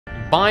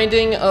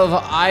Binding of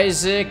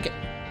Isaac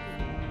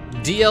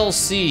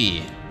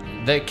DLC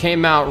that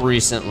came out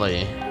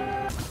recently.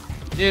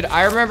 Dude,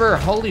 I remember,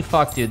 holy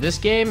fuck, dude, this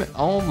game,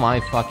 oh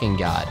my fucking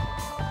god.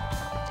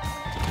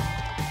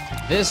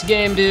 This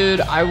game,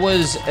 dude, I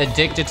was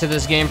addicted to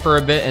this game for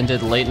a bit and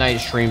did late night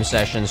stream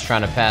sessions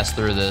trying to pass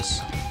through this.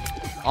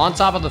 On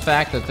top of the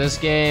fact that this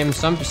game,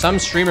 some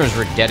streamers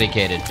were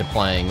dedicated to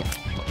playing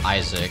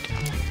Isaac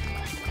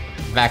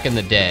back in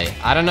the day.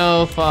 I don't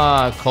know if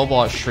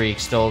Cobalt Streak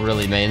still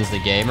really mains the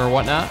game or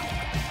whatnot.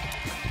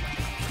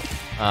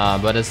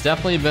 But it's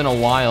definitely been a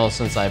while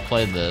since I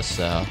played this,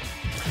 so.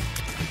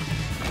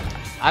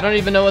 I don't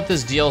even know what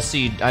this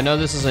DLC, I know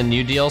this is a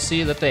new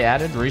DLC that they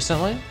added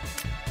recently.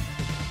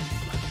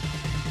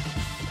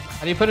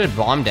 How do you put a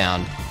bomb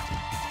down?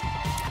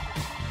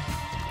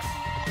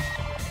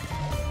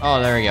 Oh,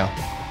 there we go.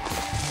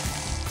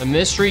 The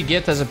mystery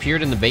gift has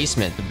appeared in the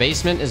basement. The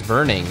basement is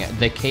burning.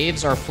 The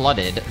caves are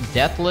flooded.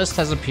 Death list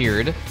has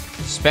appeared.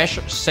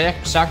 Special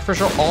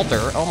sacrificial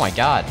altar. Oh my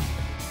god.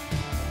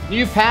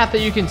 New path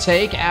that you can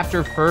take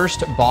after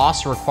first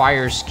boss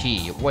requires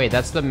key. Wait,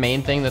 that's the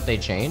main thing that they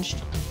changed?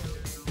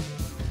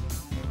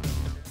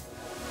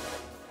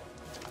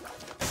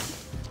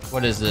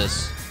 What is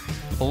this?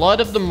 Blood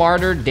of the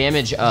Martyr,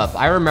 damage up.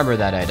 I remember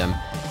that item.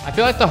 I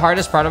feel like the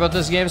hardest part about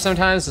this game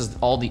sometimes is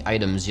all the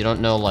items. You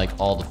don't know like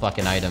all the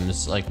fucking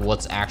items, like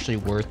what's actually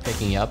worth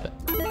picking up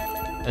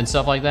and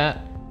stuff like that.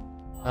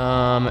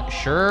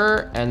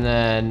 Sure, and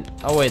then,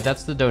 oh wait,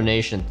 that's the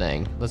donation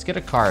thing. Let's get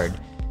a card.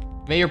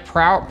 May your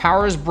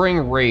powers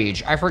bring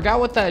rage. I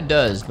forgot what that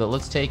does, but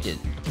let's take it.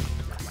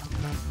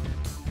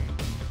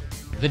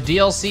 The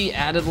DLC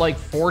added like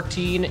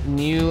 14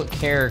 new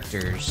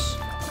characters.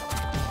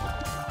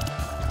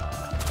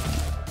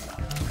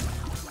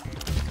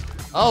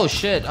 Oh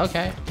shit,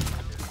 okay.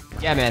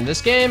 Yeah, man,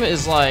 this game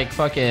is like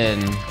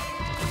fucking...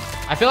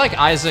 I feel like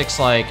Isaac's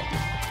like...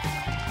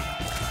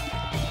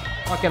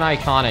 fucking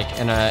iconic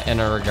in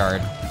a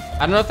regard. I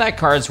don't know if that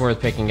card's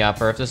worth picking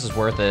up or if this is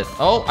worth it.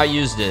 Oh, I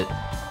used it.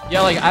 Yeah,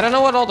 like, I don't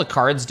know what all the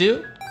cards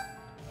do.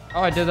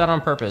 Oh, I did that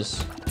on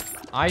purpose.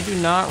 I do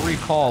not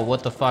recall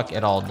what the fuck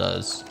it all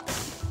does.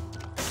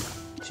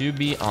 To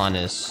be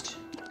honest.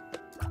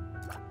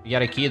 You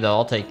got a key though,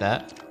 I'll take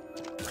that.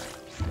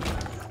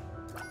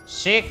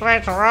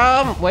 Secret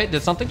room! Wait,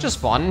 did something just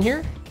spawn in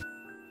here?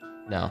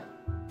 No.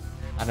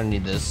 I don't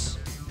need this.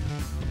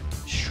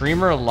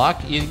 Streamer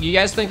luck? You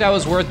guys think that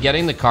was worth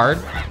getting the card?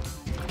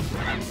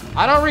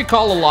 I don't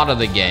recall a lot of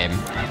the game.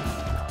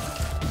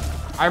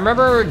 I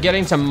remember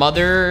getting to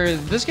Mother.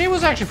 This game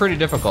was actually pretty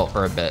difficult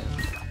for a bit.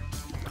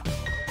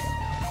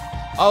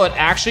 Oh, it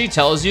actually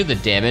tells you the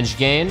damage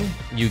gain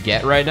you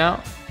get right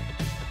now?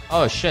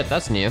 Oh shit,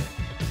 that's new.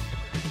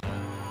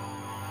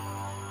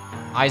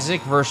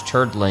 Isaac versus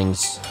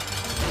Turdlings.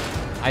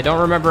 I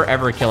don't remember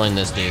ever killing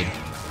this dude.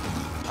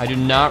 I do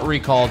not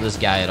recall this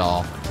guy at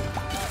all.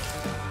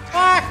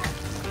 Fuck!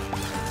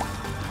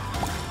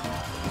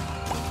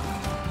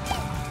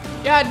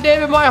 God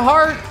damn it, my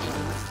heart!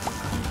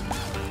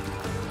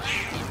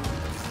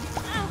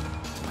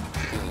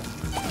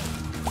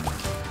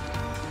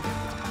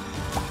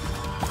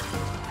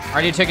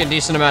 Already took a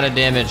decent amount of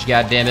damage,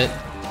 god damn it.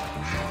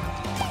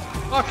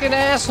 Fucking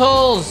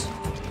assholes!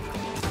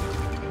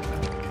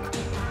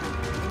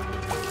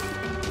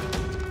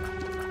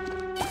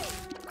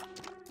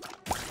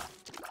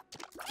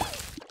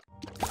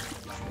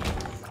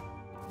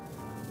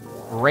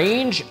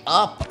 Range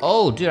up.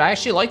 Oh, dude, I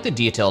actually like the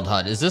detailed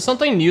HUD. Is this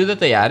something new that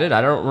they added?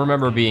 I don't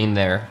remember being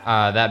there.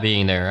 That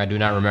being there. I do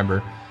not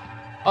remember.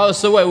 Oh,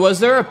 so wait, was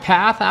there a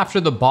path after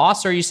the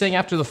boss? Or are you saying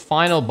after the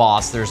final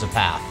boss there's a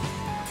path?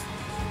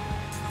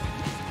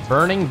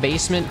 Burning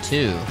Basement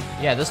 2.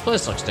 Yeah, this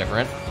place looks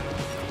different.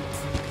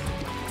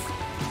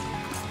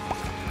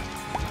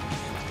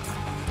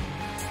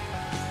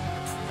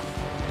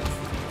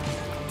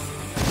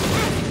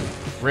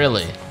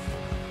 Really?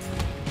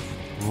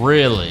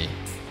 Really?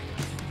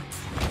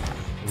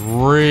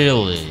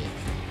 Really?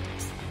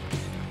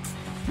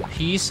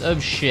 Piece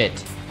of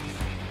shit.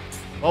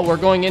 Well, we're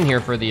going in here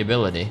for the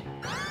ability.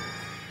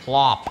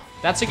 Plop.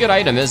 That's a good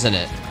item, isn't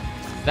it?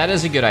 That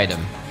is a good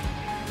item.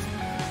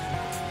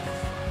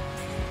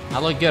 I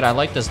look good. I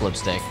like this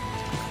lipstick.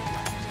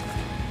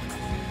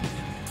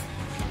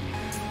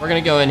 We're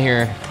gonna go in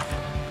here.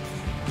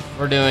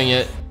 We're doing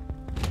it.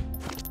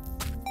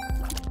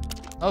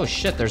 Oh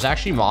shit, there's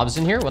actually mobs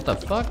in here? What the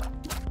fuck?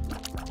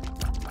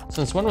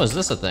 Since when was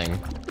this a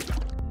thing?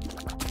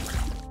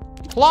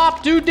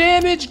 Plop, do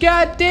damage,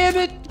 god damn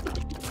it!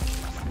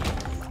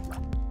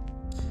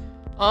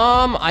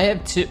 I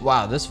have two.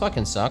 Wow, this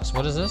fucking sucks.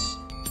 What is this?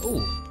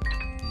 Ooh.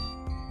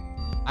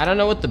 I don't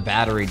know what the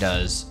battery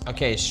does.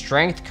 Okay,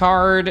 strength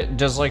card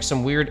does like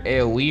some weird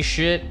AoE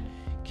shit.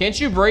 Can't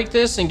you break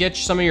this and get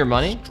some of your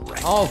money?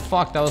 Oh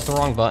fuck, that was the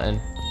wrong button.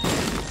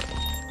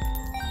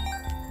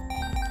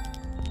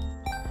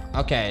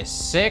 Okay,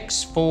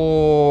 6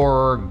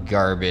 for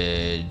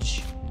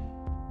garbage.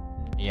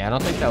 Yeah, I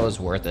don't think that was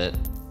worth it.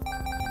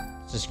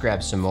 Let's just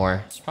grab some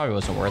more. This probably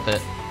wasn't worth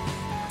it.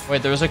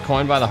 Wait, there was a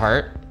coin by the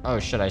heart? Oh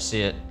shit, I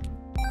see it.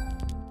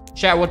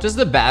 Chat, what does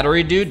the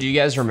battery do? Do you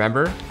guys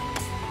remember?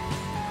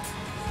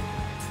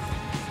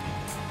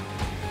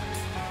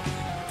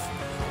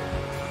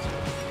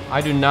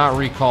 I do not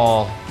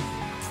recall.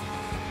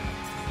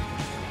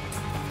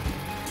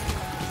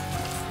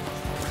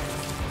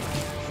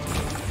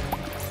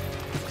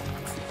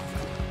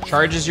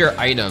 Charges your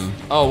item.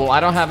 Oh, well, I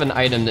don't have an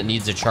item that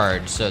needs a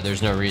charge, so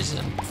there's no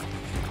reason.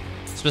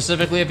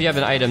 Specifically, if you have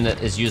an item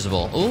that is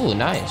usable. Ooh,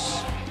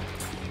 nice.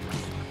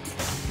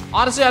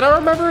 Honestly, I don't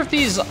remember if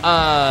these,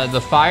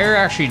 the fire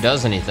actually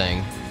does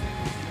anything.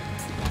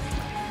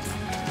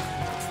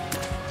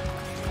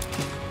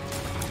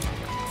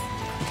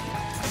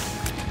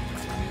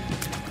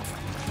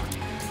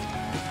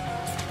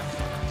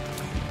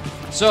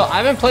 So I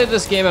haven't played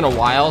this game in a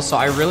while, so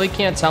I really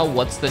can't tell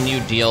what's the new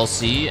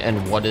DLC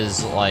and what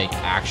is like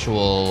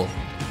actual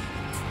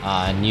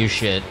new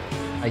shit.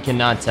 I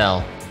cannot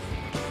tell.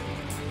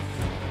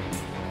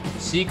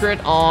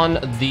 Secret on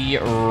the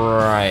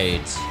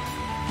right.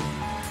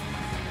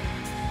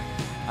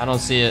 I don't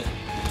see it.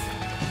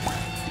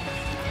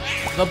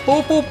 The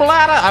poo-poo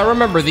plata. I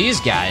remember these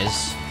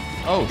guys.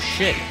 Oh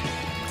shit.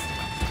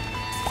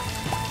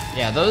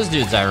 Yeah, those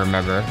dudes I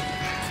remember.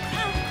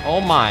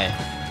 Oh my.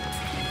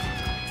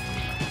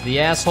 The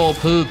asshole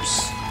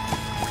poops.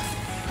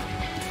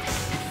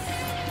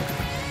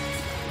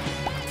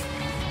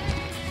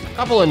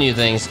 Couple of new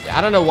things. I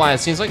don't know why. It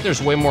seems like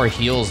there's way more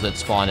heals that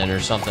spawn in or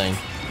something.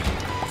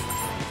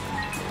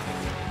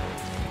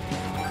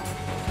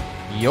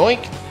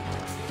 Yoink.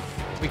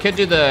 We could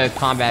do the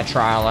combat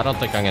trial. I don't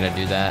think I'm gonna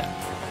do that.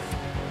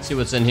 Let's see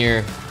what's in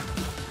here.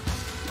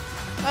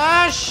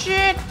 Ah,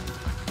 shit.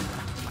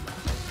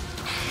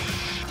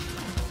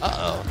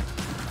 Uh-oh.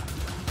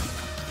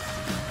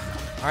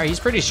 All right, he's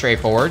pretty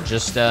straightforward.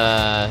 Just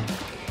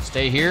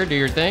stay here, do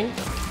your thing.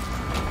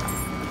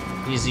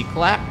 Easy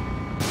clap.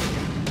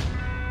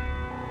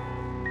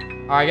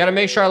 All right, gotta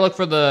make sure I look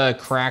for the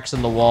cracks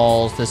in the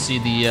walls to see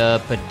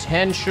the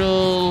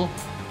potential.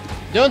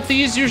 Don't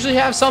these usually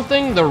have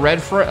something? The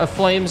red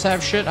flames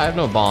have shit? I have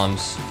no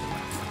bombs.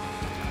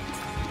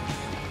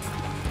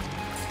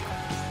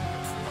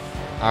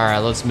 All right,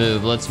 let's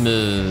move, let's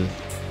move.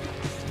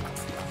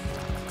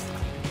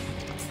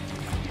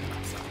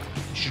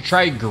 Should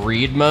try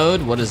greed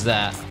mode. What is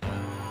that?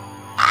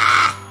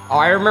 Oh,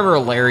 I remember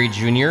Larry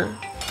Jr.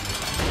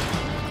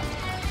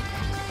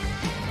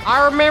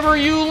 I remember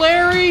you,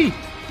 Larry.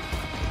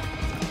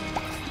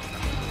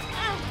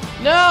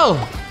 No.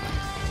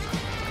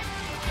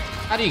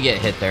 How do you get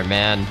hit there,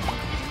 man?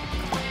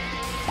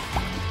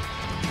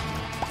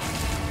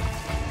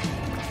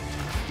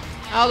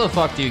 How the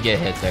fuck do you get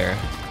hit there?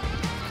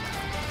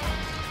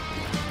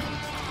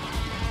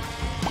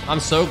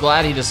 I'm so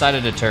glad he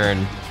decided to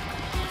turn.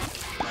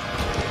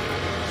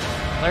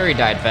 Larry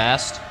died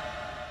fast.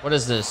 What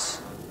is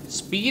this?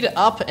 Speed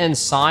up and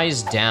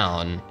size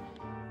down.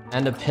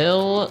 And a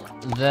pill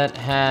that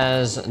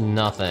has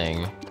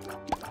nothing.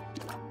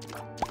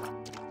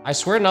 I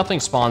swear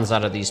nothing spawns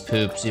out of these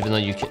poops, even though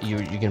you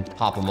can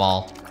pop them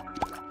all.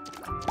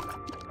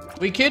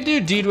 We could do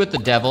Deed with the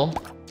Devil.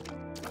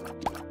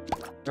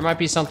 There might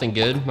be something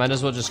good. Might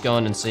as well just go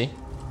in and see.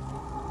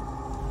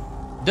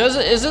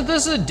 Isn't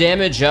this a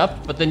damage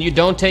up, but then you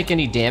don't take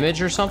any damage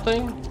or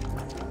something?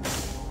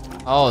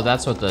 Oh,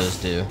 that's what those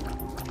do.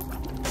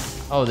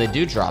 Oh, they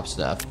do drop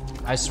stuff.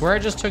 I swear I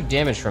just took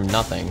damage from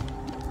nothing.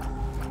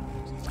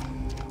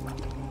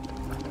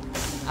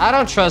 I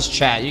don't trust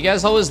chat. You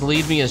guys always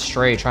lead me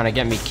astray trying to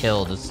get me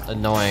killed. It's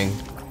annoying.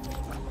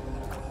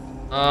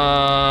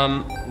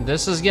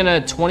 This is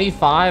gonna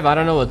 25. I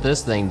don't know what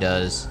this thing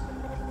does.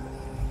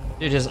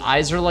 Dude, his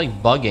eyes are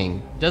like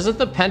bugging. Isn't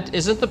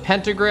the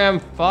pentagram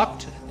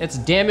fucked? It's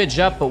damage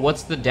up, but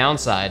what's the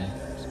downside?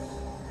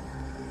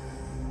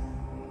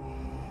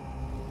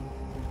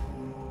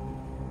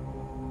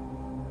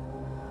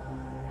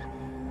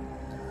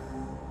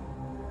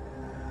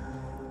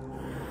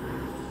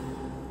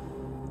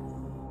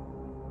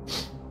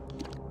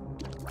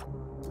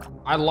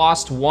 I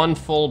lost 1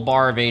 full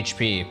bar of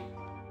HP.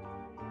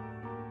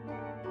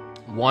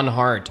 1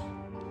 heart.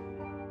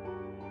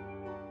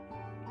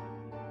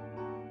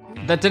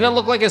 That didn't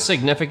look like a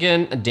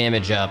significant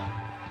damage up.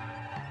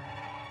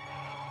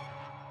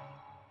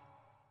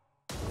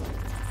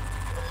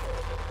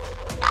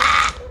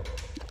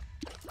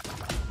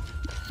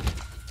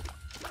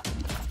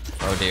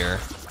 Oh dear.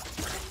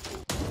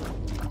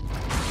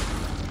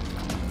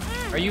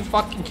 Are you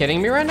fucking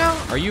kidding me right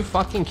now? Are you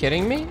fucking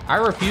kidding me? I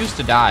refuse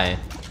to die.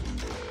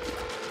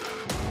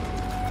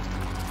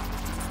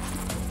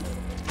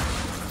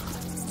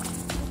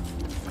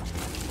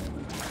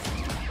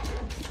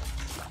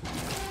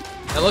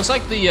 It looks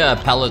like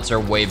the pellets are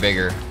way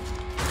bigger.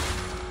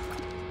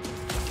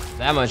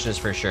 That much is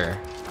for sure.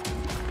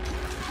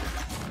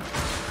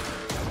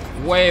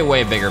 Way,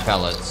 way bigger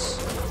pellets.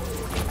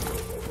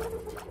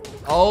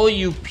 Oh,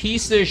 you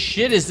piece of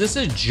shit. Is this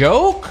a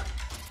joke?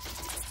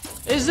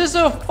 Is this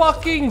a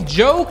fucking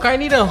joke? I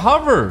need a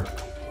hover.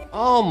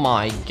 Oh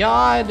my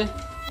god.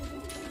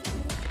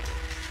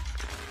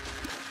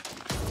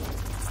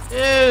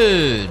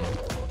 Dude.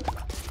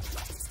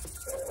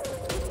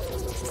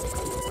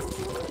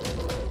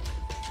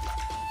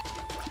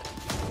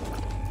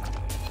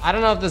 I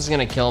don't know if this is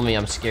gonna kill me.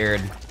 I'm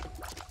scared.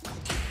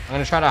 I'm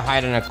gonna try to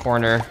hide in a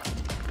corner.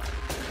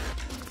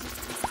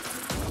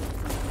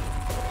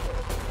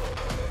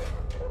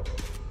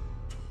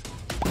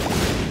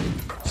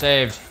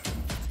 Saved.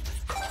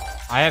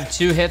 I have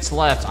 2 hits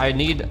left. I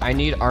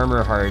need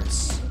armor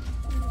hearts.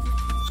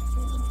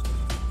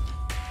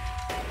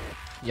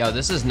 Yo,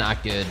 this is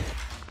not good.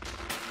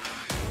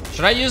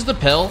 Should I use the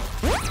pill?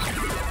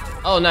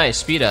 Oh, nice,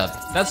 speed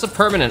up. That's a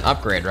permanent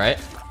upgrade, right?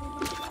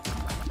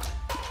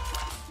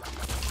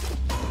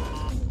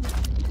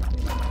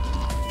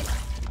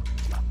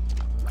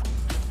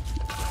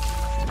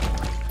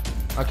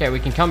 Okay, we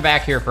can come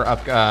back here for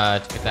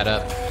to pick that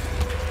up.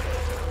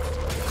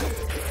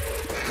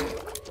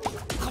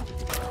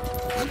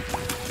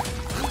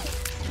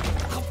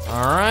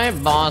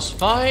 Alright, boss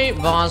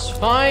fight, boss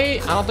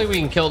fight. I don't think we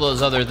can kill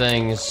those other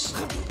things.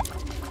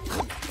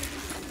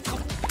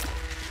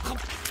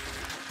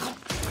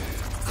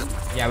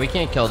 Yeah, we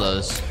can't kill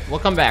those. We'll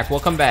come back, we'll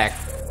come back.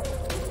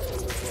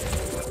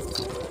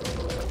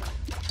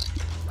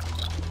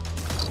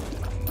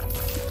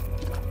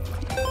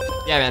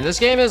 Yeah, man, this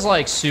game is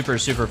like super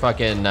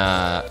fucking,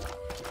 I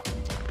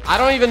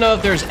don't even know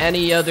if there's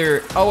any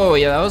other... Oh,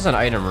 yeah, that was an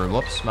item room.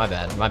 Whoops, my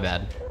bad, my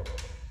bad.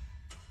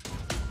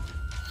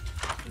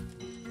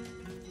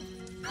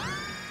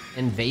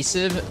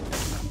 Invasive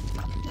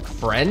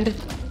friend?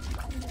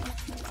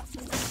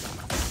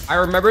 I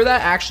remember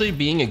that actually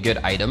being a good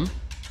item.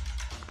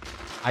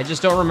 I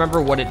just don't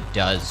remember what it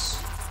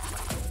does.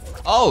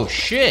 Oh,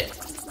 shit.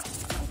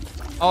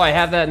 Oh, I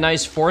have that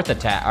nice 4th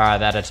attack,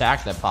 that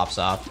attack that pops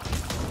off.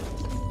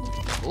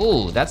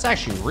 Ooh, that's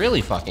actually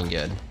really fucking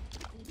good.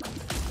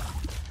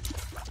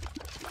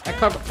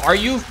 That are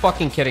you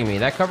fucking kidding me?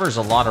 That covers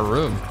a lot of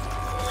room.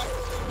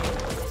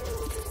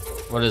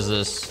 What is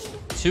this?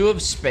 2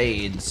 of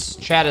spades.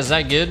 Chat, is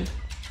that good?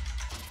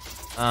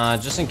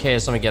 Just in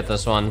case, let me get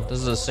this one. This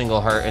is a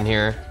single heart in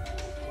here.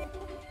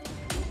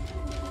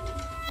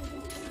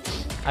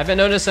 I haven't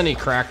noticed any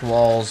cracked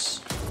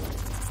walls.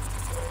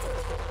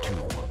 2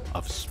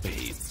 of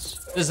spades.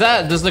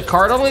 Does the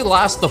card only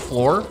last the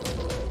floor?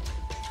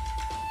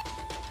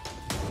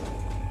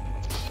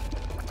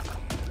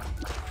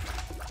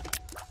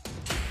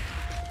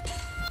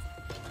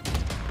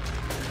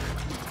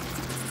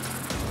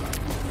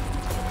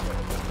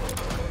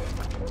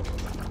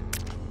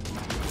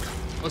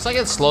 Looks like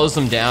it slows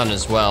them down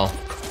as well.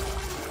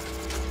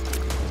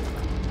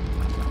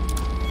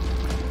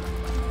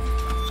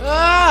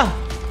 Ah!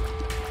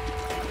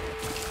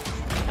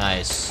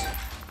 Nice.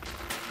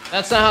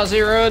 That's not how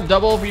 0.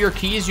 Double over your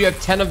keys. You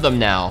have 10 of them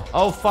now.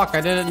 Oh, fuck.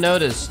 I didn't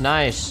notice.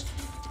 Nice.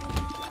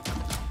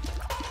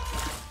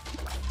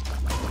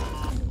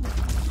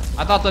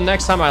 I thought the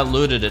next time I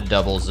looted, it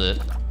doubles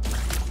it.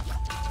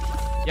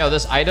 Yo,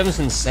 this item's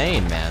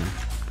insane, man.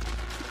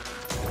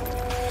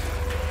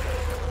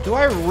 Do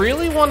I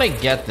really want to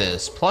get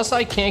this? Plus,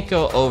 I can't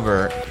go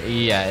over.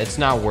 Yeah, it's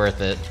not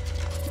worth it.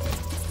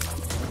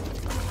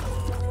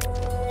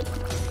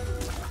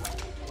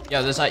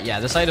 Yo, this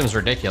item's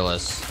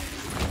ridiculous.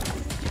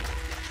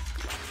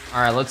 All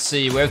right, let's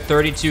see. We have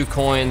 32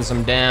 coins.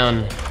 I'm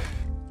down.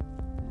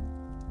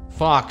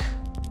 Fuck.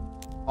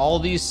 All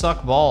these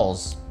suck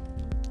balls.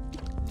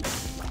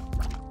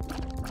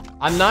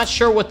 I'm not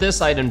sure what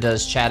this item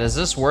does, chat. Is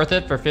this worth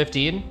it for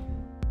 15?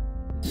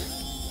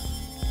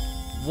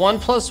 1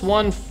 +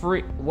 1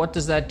 free. What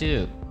does that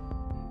do?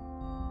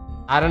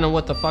 I don't know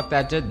what the fuck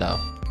that did though.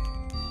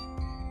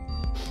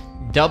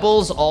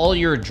 Doubles all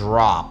your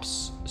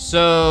drops.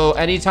 So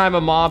anytime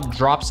a mob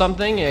drops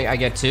something, I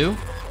get 2.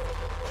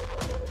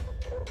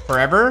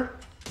 Forever?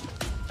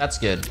 That's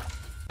good.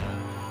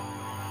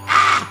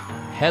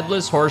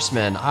 Headless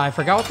Horseman. I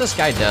forgot what this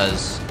guy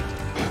does.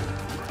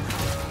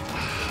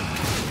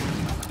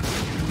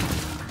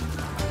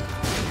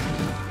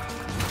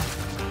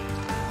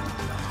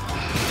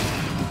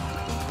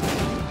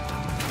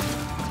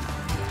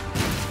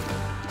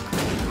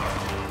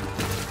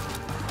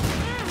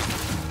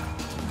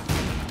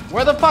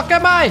 Where the fuck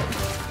am I?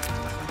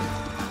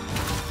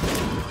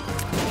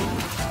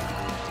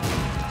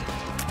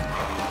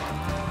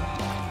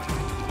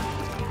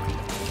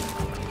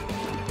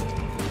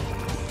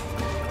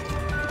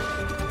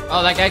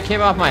 Oh, that guy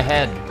came off my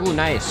head. Ooh,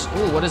 nice.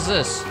 Ooh, what is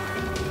this?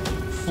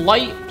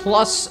 Flight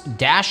plus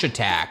dash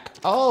attack.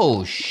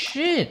 Oh,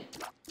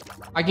 shit.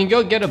 I can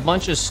go get a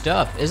bunch of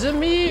stuff. Is it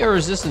me or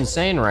is this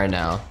insane right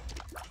now?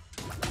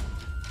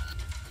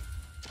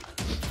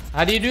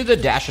 How do you do the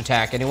dash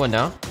attack? Anyone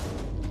know?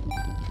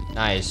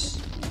 Nice.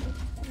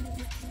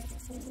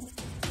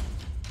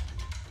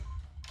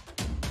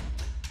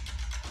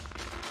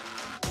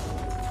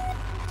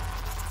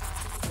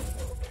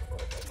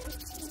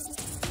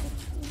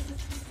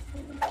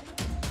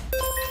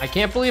 I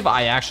can't believe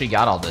I actually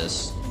got all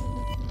this.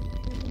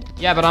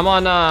 Yeah, but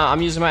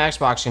I'm using my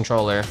Xbox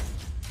controller.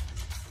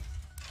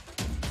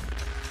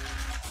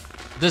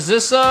 Does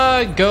this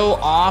go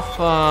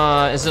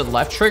off, is it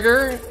left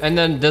trigger? And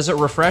then does it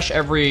refresh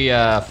every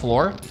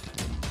floor?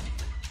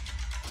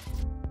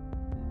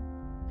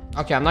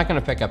 Okay, I'm not gonna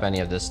pick up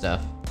any of this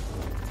stuff.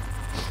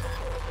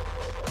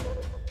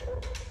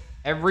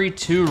 Every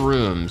 2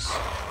 rooms.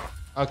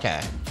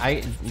 Okay,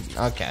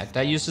 okay,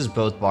 that uses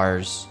both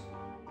bars.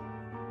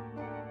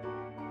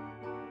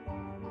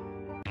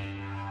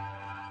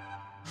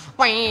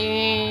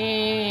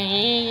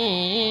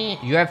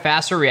 You have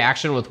faster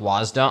reaction with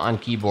WASD on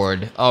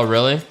keyboard. Oh,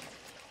 really?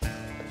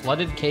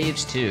 Flooded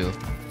caves too.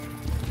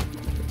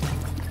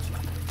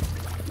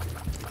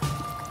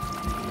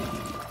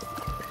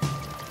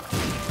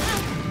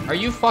 Are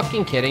you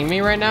fucking kidding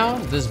me right now?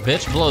 This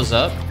bitch blows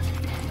up.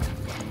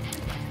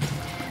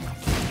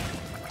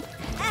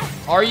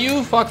 Are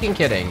you fucking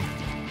kidding?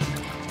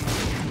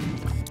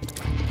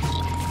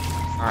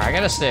 Alright, I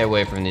gotta stay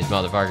away from these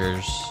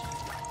motherfuckers.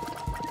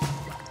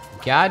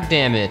 God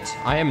damn it.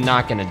 I am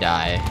not gonna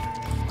die.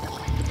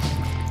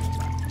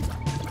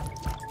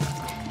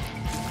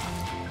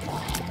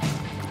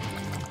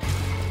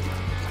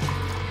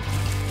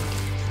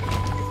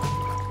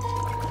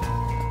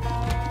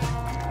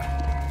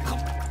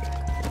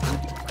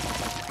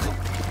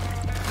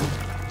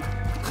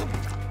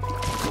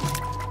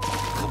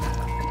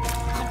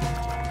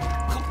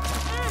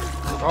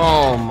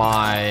 Oh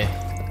my.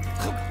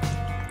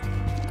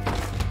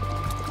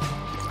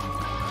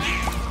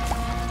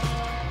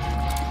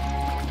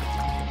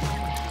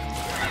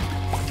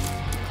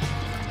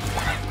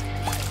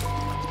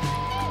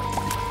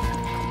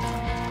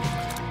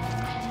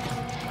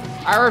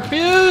 I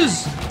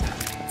refuse!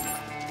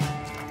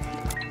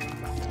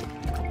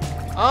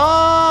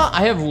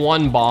 I have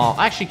 1 bomb.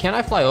 Actually, can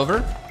I fly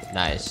over?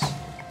 Nice.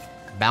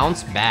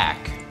 Bounce back.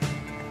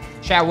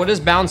 Chat, what is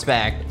bounce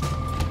back?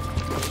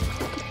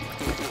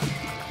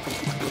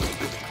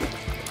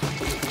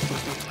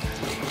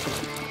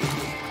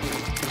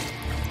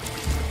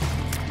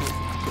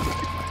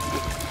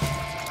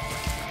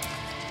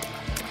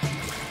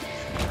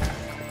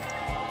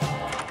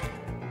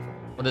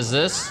 What is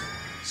this?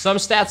 Some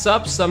stats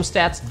up, some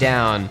stats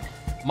down.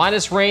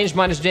 Minus range,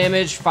 minus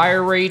damage,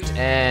 fire rate,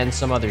 and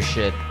some other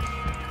shit.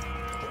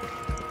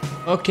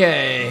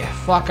 Okay,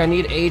 fuck, I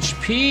need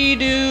HP,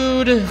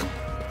 dude.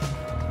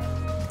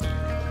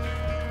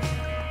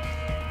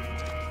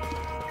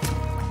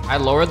 I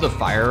lowered the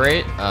fire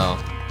rate?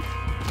 Oh.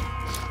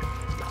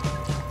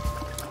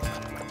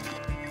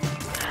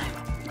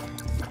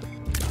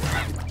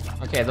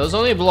 Okay, those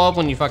only blow up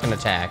when you fucking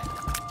attack.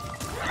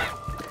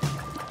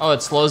 Oh,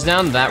 it slows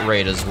down that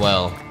rate as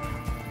well.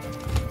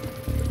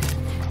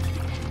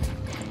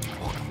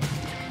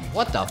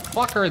 What the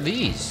fuck are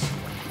these?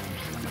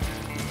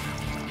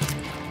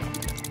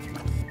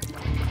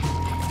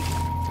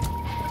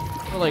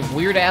 They're like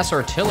weird ass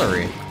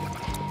artillery.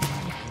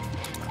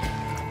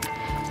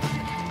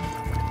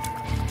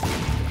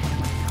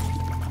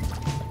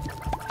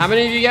 How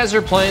many of you guys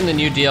are playing the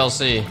new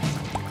DLC?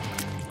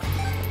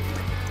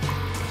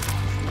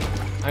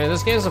 I mean,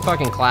 this game's a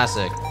fucking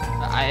classic.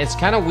 It's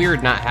kind of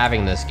weird not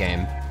having this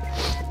game.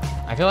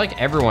 I feel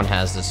like everyone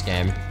has this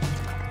game.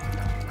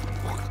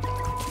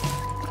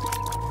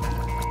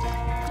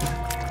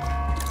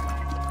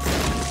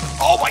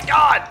 Oh my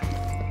god!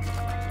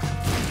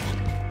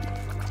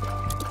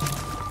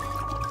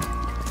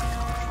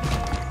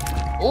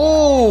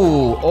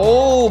 Oh,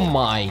 oh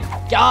my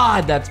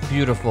god, that's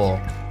beautiful.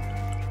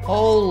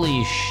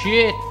 Holy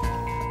shit.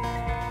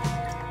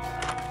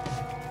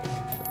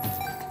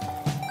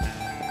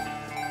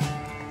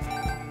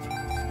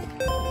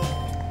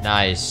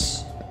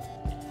 Nice.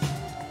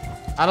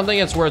 I don't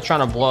think it's worth trying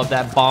to blow up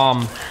that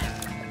bomb.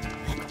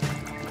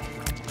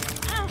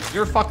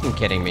 You're fucking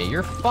kidding me.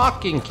 You're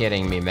fucking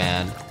kidding me,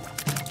 man.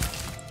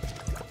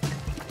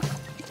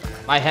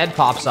 My head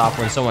pops off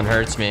when someone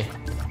hurts me.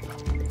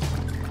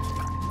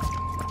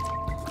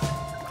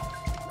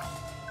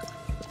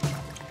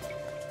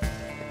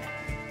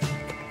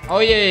 Oh,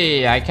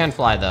 yeah, I can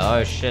fly, though.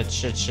 Oh, shit.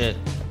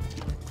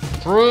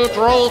 Through.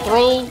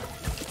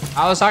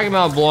 I was talking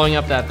about blowing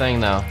up that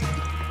thing, though.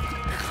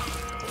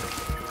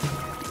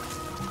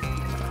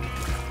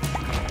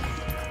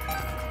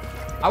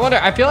 I wonder,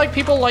 I feel like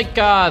people like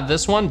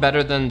this one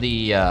better than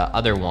the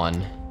other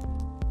one.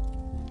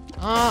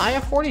 I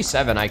have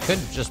 47. I could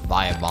just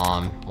buy a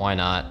bomb. Why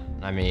not?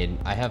 I mean,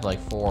 I have like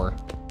 4.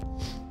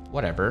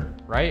 Whatever,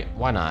 right?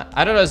 Why not?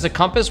 I don't know, is the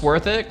compass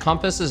worth it?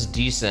 Compass is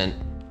decent.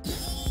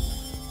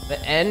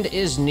 The end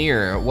is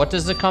near. What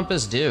does the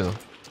compass do?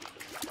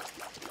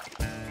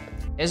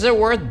 Is it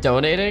worth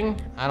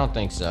donating? I don't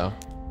think so.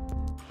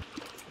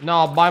 No,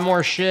 I'll buy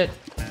more shit.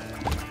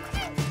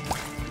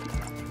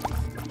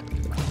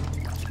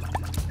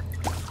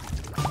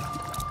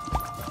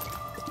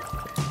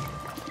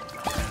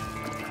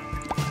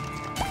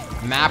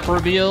 Map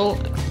reveal.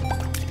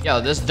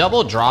 Yo, this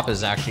double drop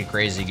is actually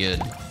crazy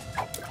good.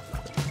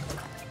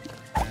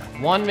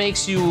 One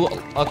makes you...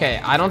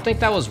 Okay, I don't think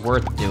that was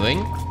worth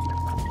doing.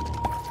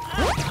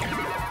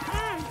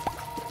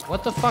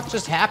 What the fuck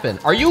just happened?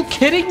 Are you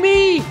kidding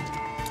me?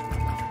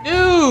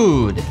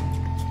 Dude!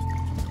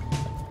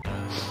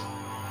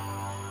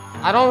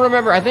 I don't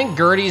remember. I think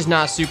Gertie's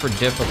not super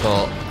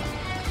difficult.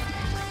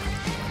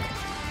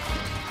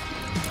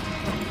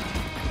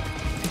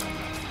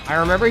 I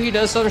remember he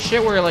does some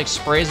shit where he like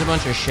sprays a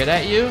bunch of shit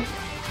at you.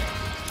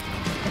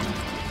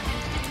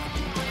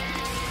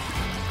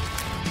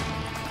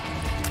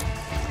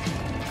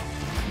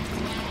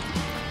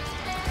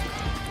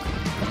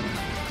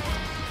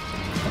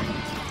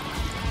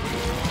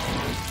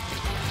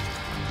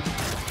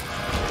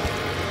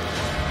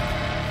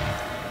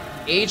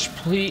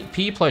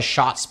 HP plus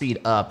shot speed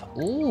up.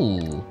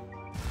 Ooh.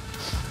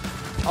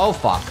 Oh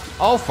fuck.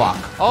 Oh fuck.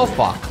 Oh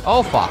fuck.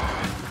 Oh fuck.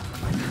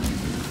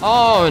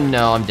 Oh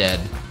no, I'm dead.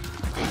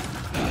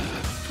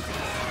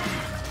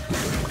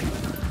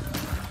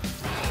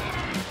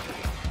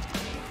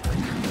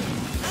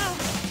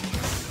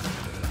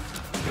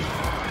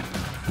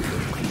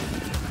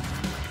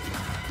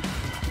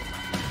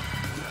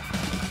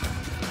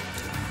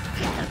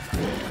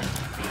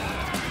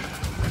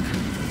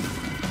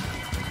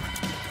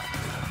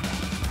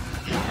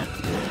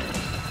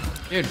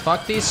 Dude,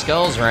 fuck these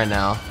skulls right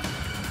now.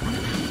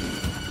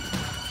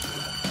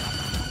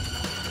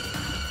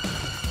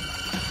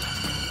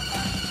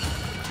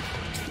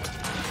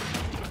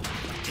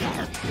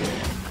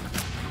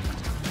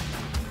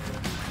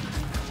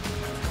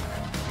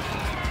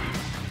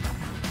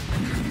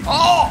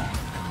 Oh!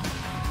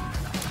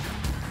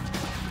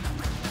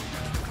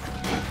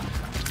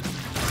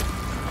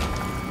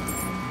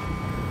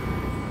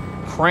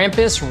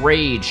 Krampus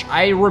Rage.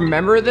 I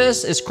remember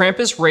this. Is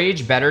Krampus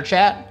Rage better,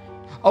 chat?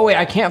 Oh wait,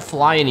 I can't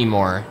fly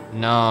anymore.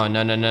 No.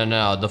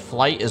 The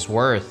flight is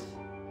worth.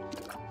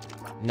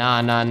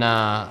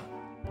 Nah.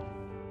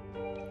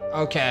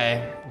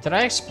 Okay. Did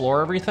I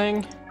explore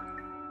everything?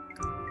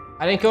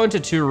 I didn't go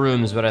into 2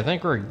 rooms, but I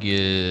think we're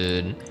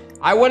good.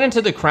 I went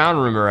into the crown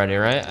room already,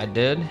 right? I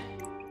did.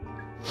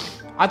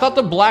 I thought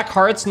the black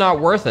heart's not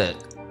worth it.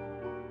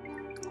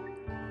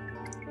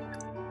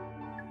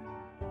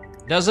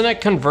 Doesn't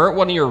it convert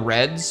one of your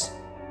reds?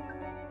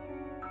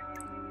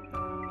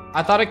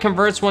 I thought it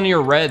converts one of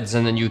your reds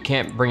and then you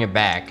can't bring it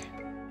back.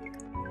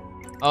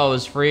 Oh,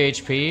 it's free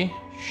HP?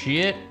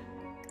 Shit.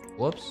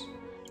 Whoops.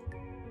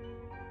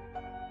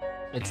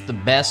 It's the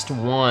best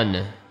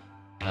one.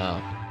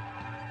 Oh.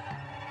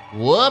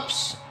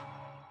 Whoops.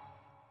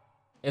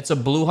 It's a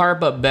blue heart,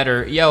 but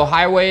better. Yo,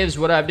 high waves,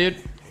 what up, dude?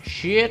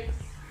 Shit.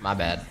 My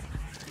bad.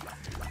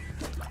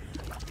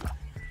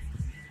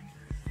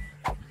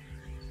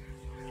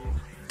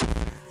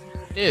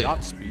 Dude.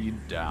 Shot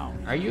speed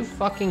down. Are you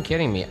fucking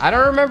kidding me? I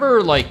don't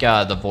remember, like,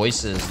 the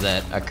voices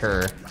that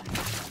occur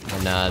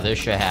when, this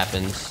shit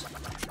happens.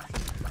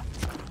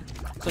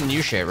 Some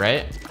new shit,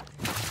 right?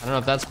 I don't know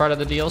if that's part of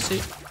the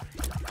DLC.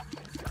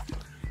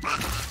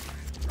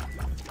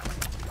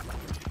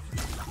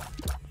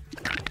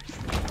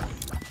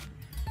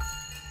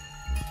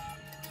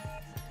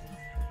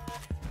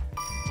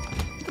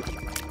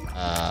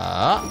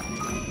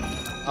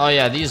 Oh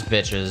yeah, these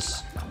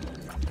bitches.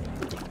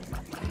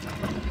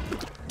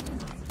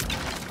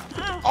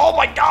 Oh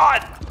my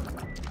god!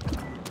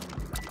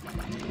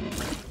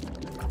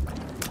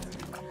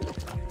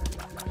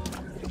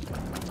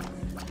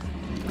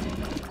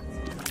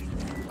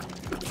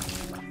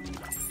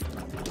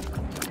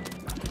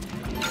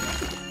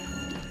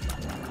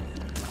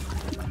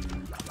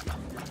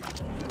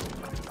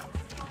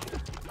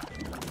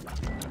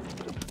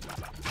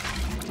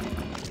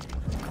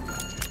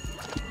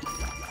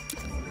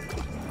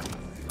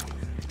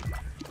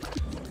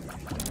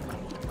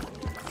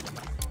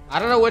 I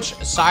don't know which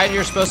side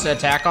you're supposed to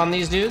attack on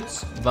these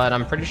dudes, but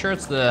I'm pretty sure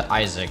it's the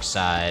Isaac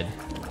side.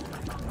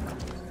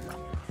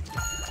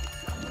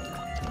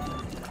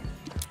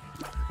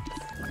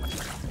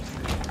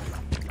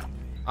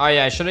 Oh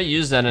yeah, I should have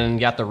used that and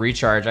got the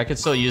recharge. I could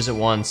still use it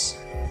once.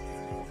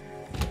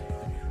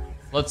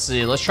 Let's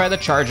see, let's try the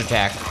charge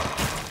attack.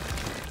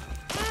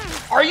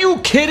 Are you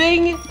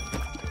kidding?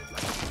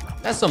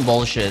 That's some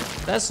bullshit.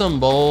 That's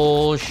some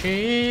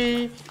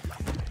bullshit.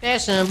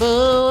 That's some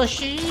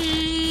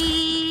bullshit.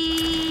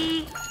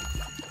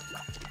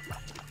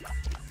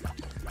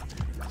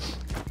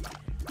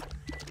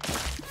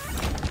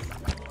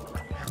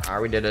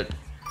 Alright, we did it.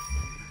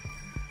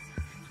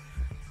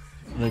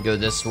 I'm gonna go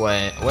this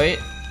way. Wait.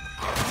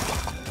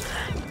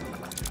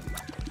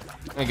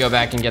 I'm gonna go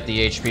back and get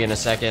the HP in a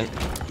second.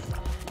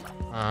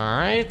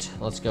 Alright,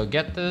 let's go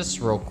get this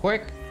real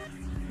quick.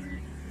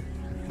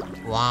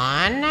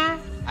 One.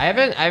 I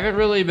haven't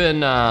really been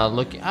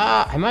looking.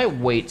 I might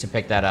wait to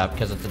pick that up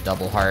because it's a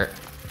double heart.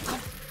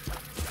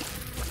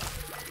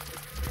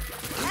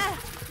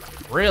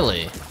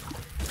 Really?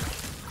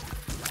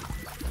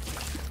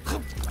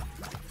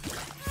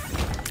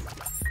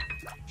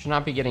 Should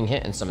not be getting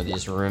hit in some of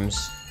these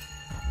rooms.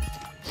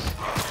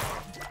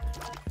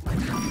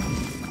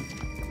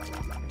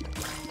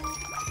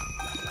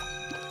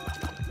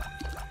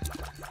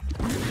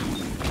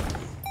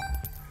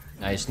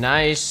 Nice,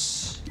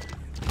 nice.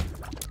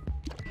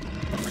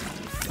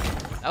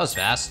 That was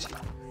fast.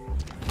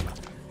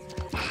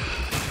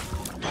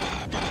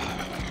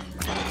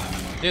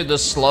 Dude, the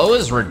slow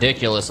is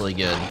ridiculously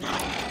good.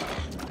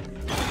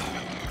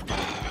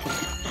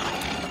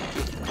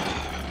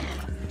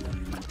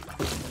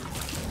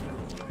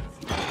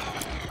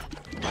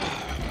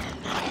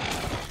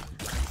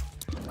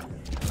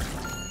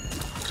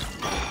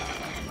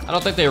 I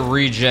don't think they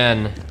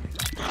regen.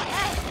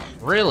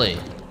 Really?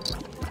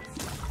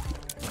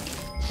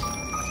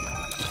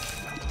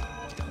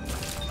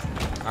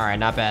 Alright,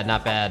 not bad,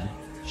 not bad.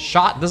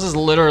 Shot, this is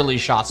literally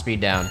shot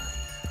speed down.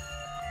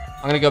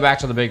 I'm gonna go back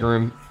to the big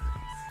room.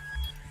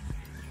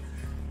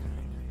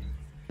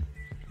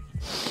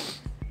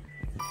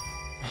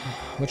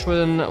 Which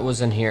one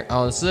was in here?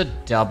 Oh, this is a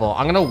double.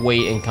 I'm gonna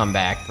wait and come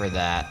back for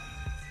that.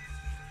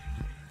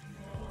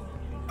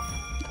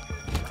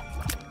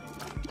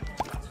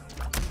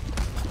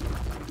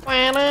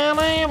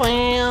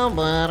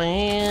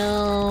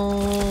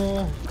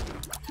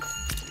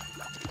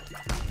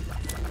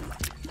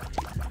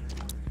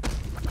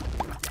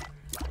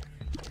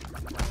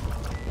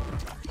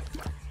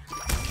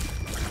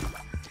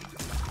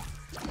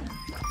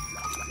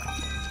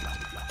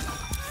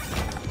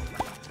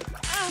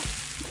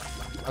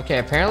 Okay,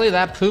 apparently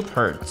that poop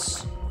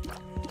hurts.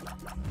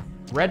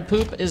 Red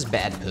poop is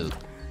bad poop.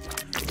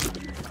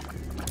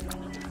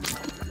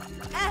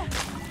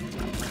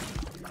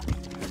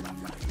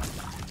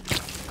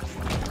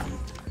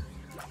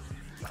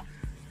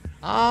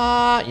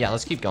 Yeah,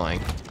 let's keep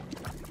going.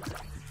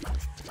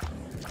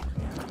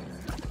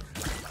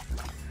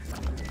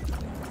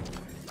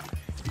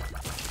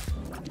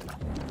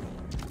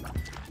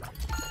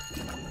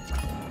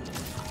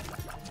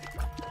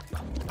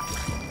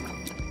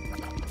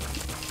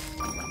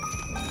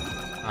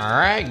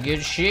 Alright,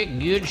 good shit,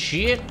 good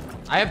shit.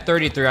 I have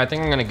 33. I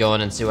think I'm gonna go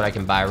in and see what I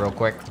can buy real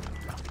quick.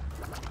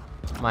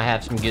 Might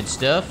have some good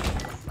stuff.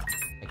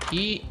 A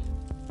key.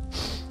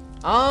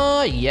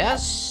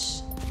 Yes.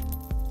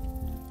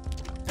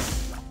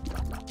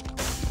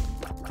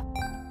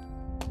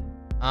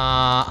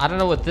 I don't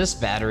know what this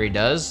battery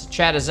does.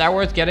 Chat, is that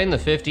worth getting the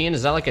 15?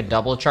 Is that like a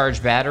double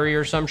charge battery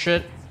or some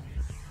shit?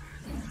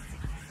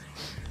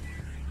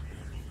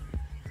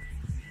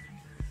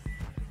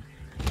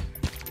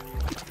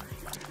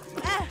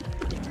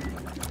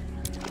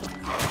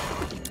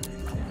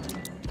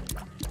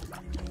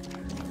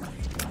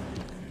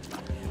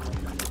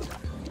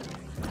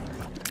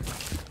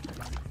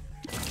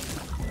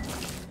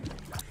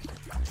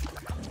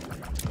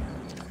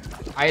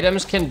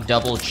 Items can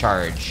double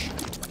charge.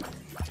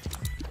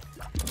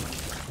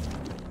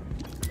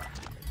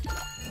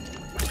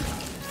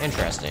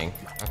 Interesting.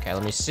 Okay,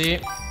 let me see.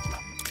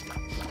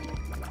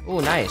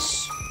 Ooh,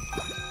 nice.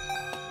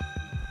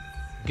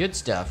 Good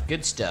stuff,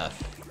 good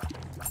stuff.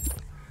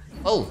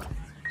 Oh.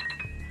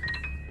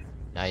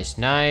 Nice,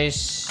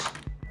 nice.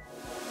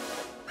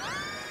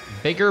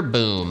 Bigger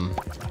boom.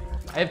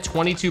 I have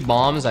 22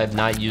 bombs. I have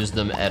not used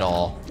them at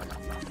all.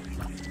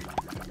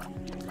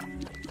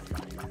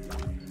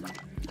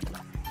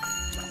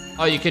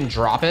 Oh, you can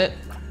drop it?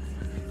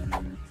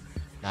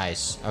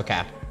 Nice,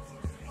 okay.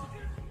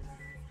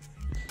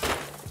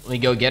 Let me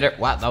go get it.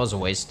 Wow, that was a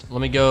waste.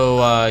 Let me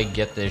go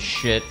get this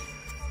shit.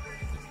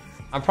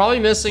 I'm probably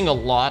missing a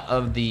lot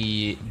of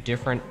the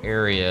different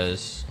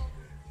areas.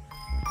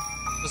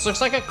 This looks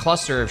like a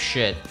cluster of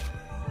shit.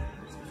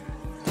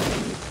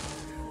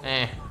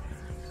 You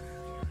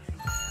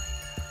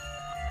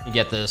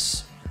get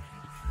this.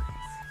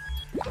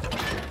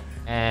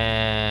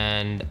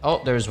 And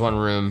oh, there's one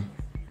room.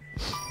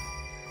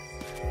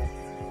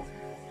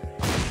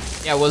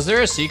 Yeah, was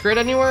there a secret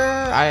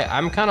anywhere?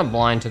 I'm kind of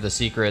blind to the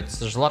secrets.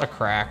 There's a lot of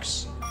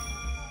cracks.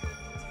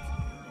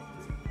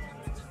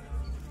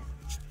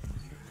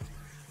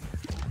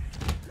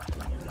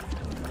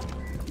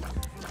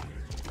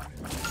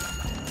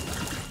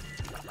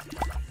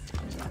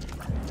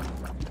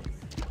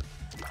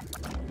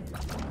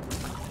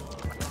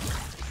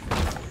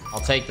 I'll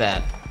take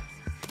that.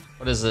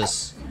 What is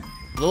this?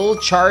 Little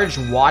charge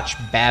watch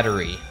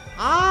battery.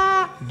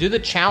 Do the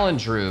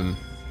challenge room.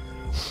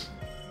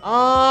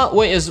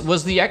 Wait,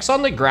 was the X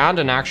on the ground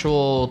an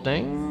actual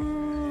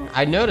thing?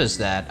 I noticed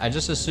that. I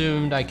just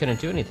assumed I couldn't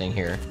do anything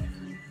here.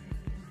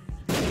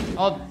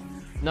 Oh,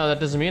 no,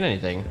 that doesn't mean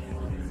anything.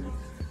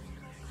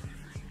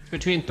 It's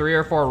between 3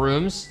 or 4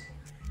 rooms.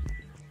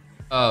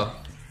 Oh.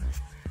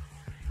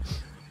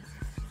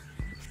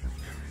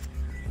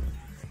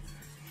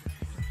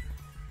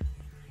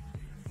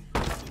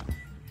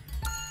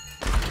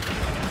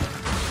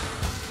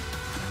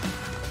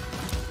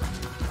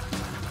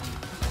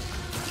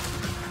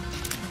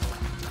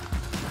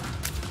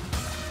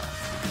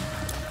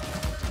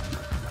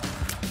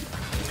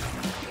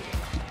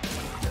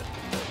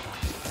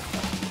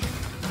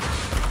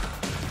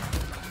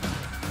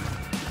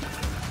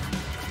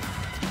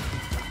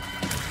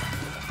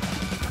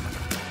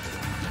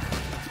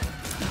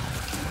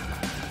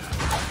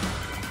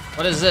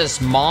 What is this?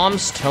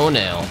 Mom's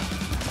toenail.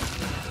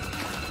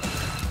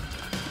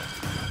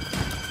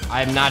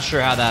 I'm not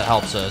sure how that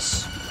helps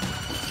us.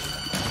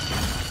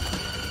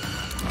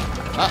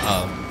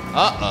 Uh-oh.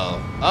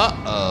 Uh-oh.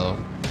 Uh-oh.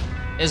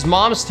 Is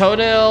Mom's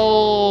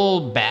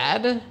toenail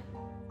bad?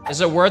 Is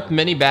it worth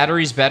mini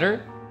batteries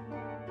better?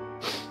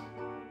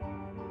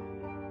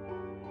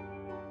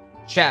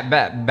 Chat,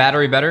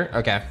 battery better?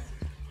 Okay.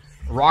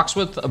 Rocks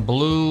with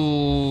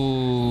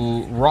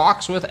blue...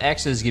 Rocks with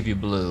X's give you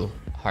blue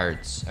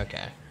hearts.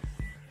 Okay.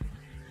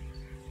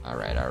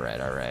 Alright.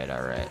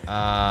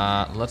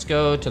 Let's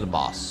go to the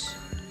boss.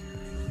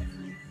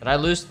 Did I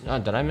lose? Oh,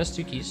 did I miss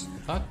 2 keys?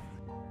 Fuck.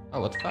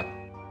 Oh, what the fuck?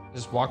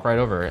 Just walk right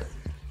over it.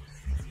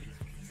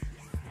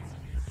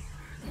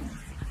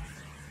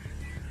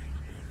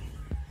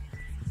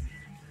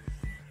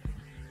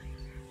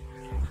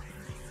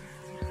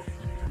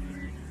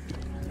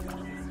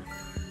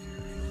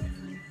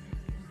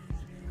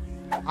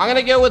 I'm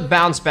gonna go with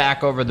bounce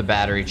back over the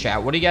battery,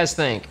 chat. What do you guys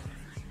think?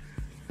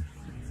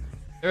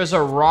 There's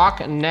a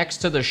rock next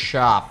to the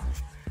shop.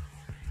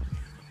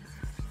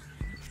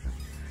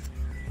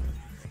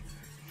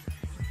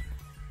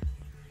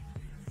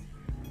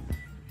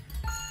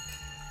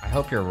 I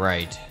hope you're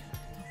right.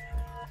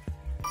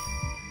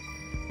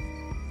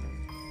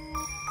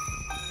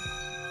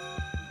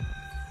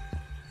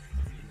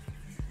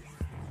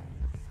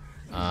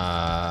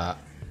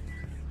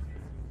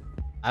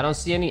 I don't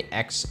see any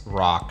X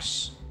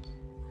rocks.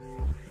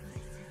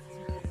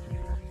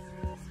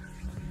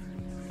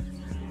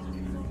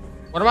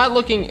 What am I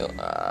looking?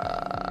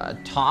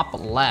 Top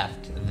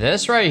left.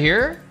 This right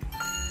here?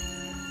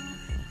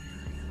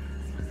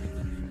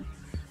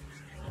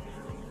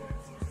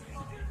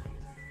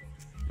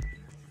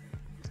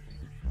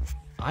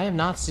 I am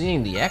not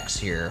seeing the X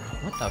here.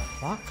 What the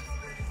fuck?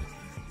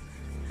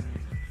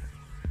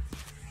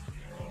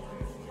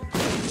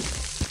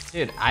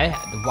 Dude,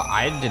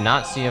 I did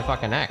not see a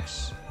fucking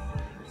X.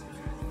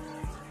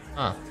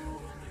 Huh.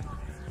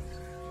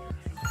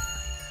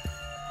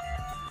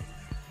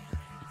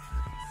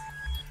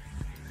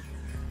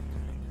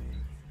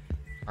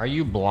 Are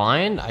you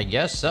blind? I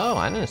guess so.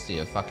 I didn't see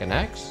a fucking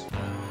X.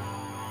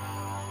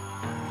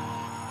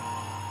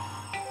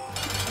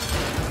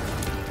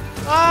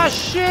 Ah,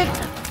 shit!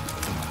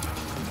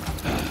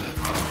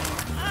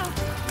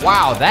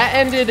 Wow, that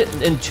ended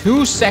in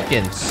 2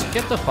 seconds.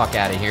 Get the fuck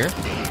out of here.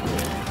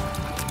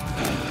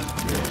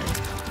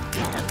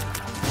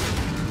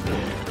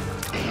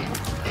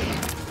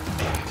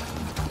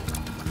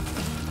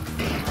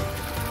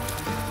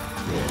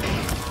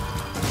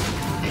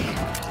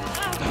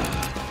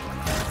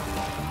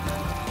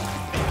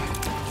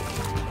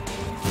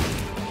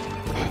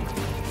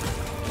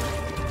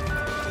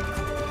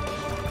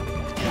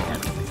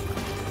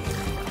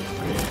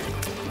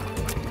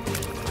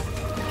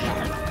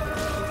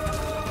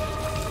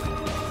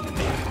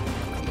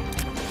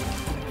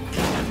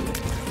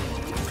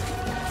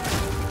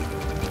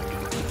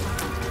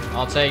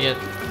 I'll take it.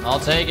 I'll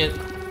take it.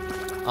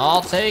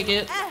 I'll take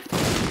it.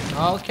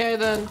 Okay,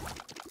 then.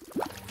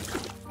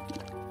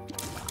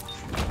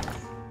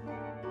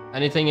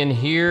 Anything in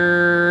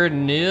here?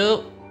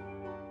 Nope.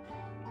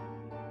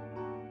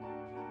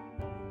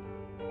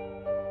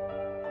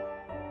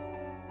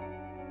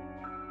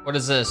 What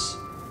is this?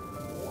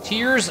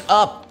 Tears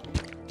up.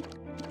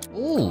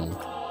 Ooh.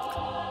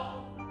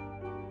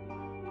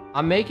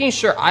 I'm making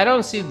sure. I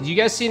don't see. Do you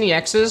guys see any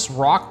X's?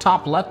 Rock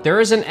top left.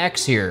 There is an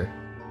X here.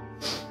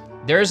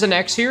 There's an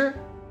X here.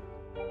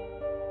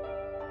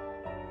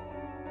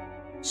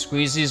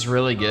 Squeezy's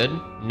really good.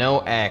 No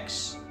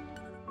X.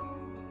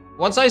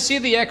 Once I see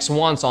the X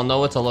once, I'll know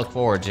what to look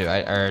forward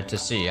to, or to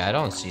see. I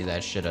don't see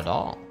that shit at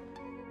all.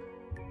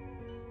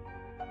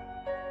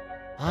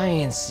 I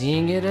ain't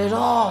seeing it at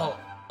all.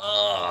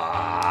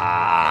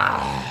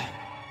 Ugh.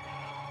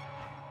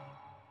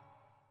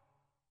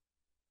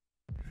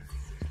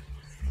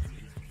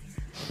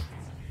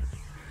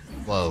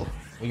 Whoa,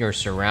 we are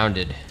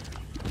surrounded.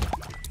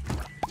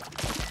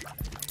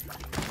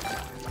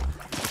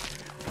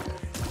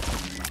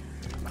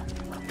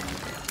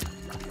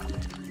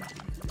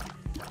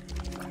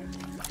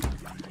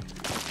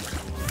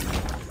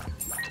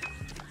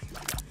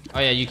 Oh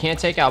yeah, you can't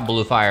take out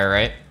blue fire,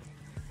 right?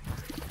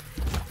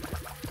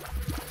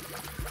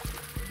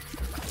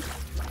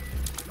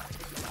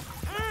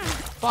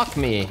 Fuck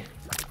me.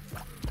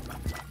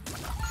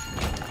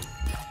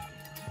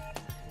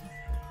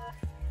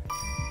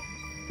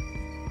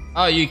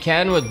 Oh, you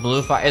can with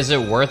blue fire. Is it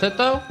worth it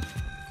though?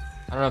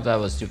 I don't know if that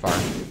was too far.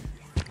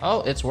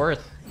 Oh, it's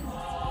worth.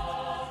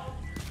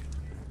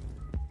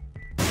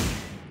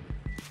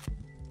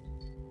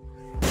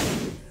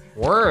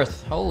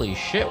 Worth. Holy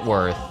shit,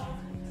 worth.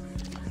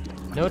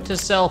 Note to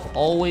self,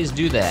 always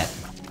do that.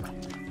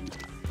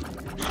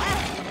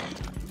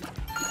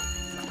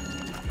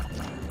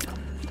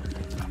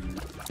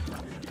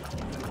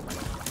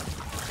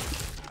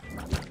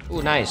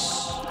 Ooh,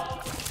 nice.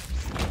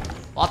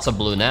 Lots of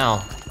blue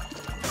now.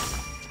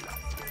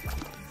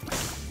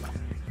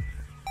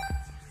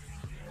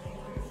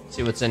 Let's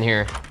see what's in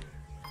here.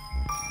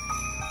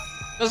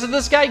 Doesn't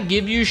this guy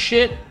give you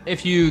shit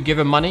if you give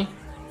him money?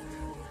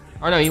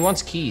 Oh no, he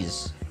wants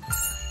keys.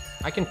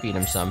 I can feed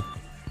him some.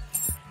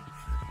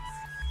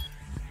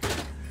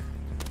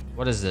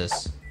 What is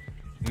this?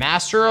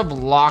 Master of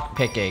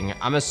lockpicking.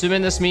 I'm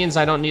assuming this means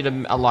I don't need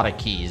a lot of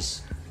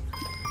keys.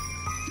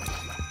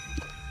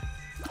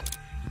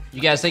 You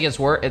guys think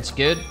it's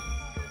good?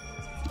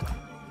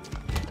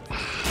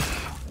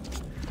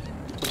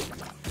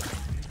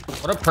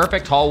 What a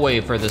perfect hallway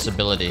for this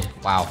ability.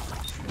 Wow.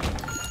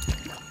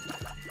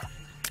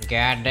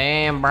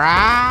 Goddamn,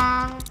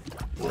 brah.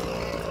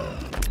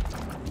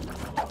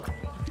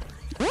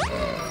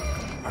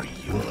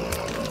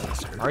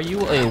 Are you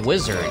a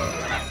wizard?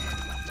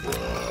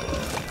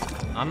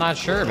 I'm not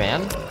sure,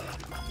 man.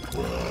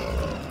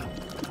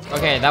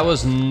 Okay, that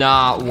was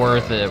not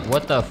worth it.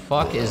 What the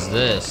fuck is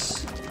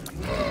this?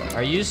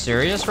 Are you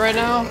serious right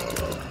now?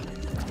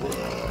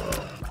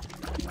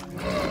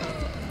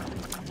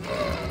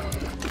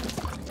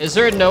 Is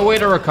there no way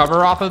to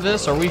recover off of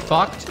this? Are we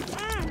fucked?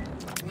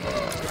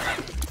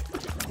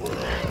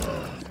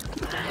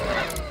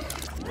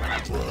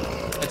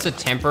 It's a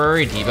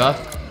temporary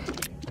debuff.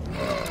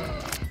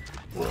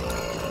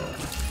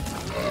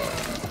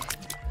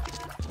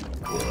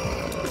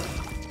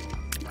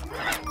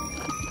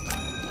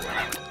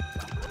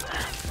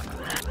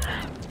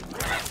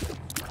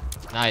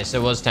 Nice,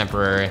 it was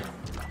temporary.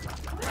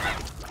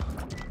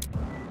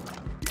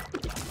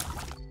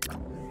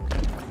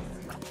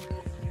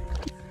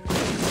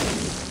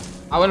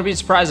 I wouldn't be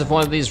surprised if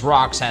one of these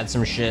rocks had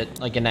some shit,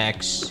 like an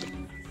X.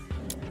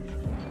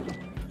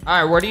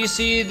 Alright, where do you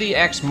see the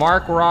X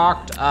mark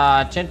rocked?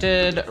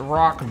 Tinted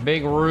rock,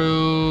 big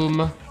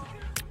room.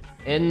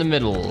 In the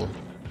middle.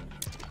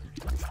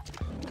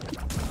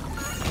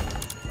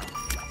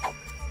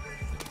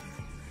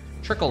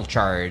 Trickle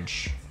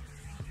charge.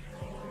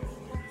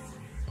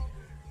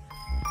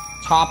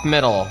 Top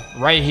middle.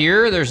 Right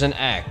here, there's an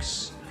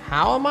X.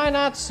 How am I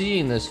not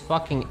seeing this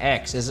fucking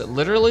X? Is it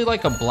literally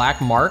like a black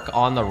mark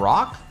on the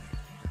rock?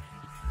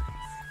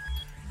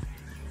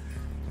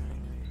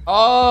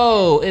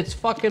 Oh, it's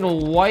fucking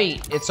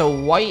white. It's a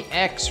white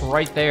X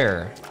right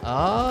there.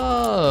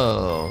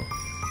 Oh.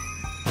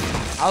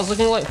 I was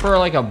looking for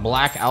a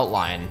black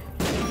outline.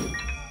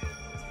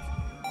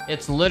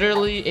 It's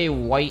literally a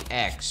white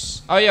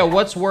X. Oh yeah,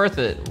 what's worth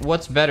it?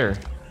 What's better?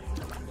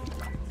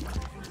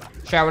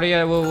 Chat,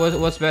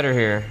 what's better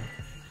here?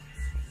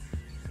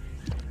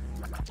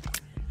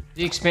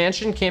 The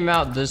expansion came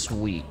out this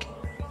week.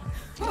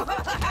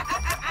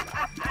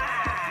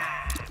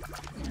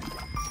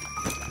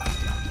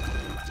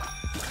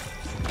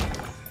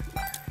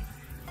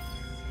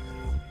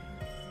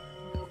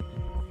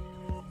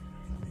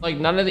 Like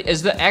none of the,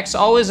 is the X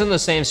always in the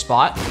same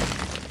spot?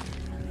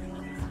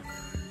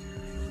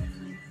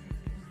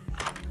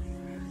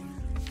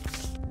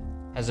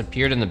 Has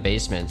appeared in the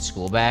basement.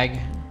 School bag.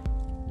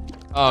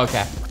 Oh,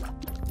 okay.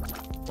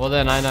 Well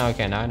then I know,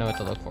 okay, now I know what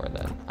to look for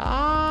then.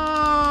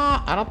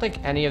 I don't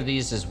think any of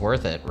these is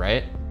worth it,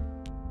 right?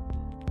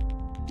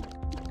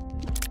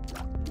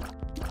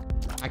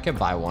 I could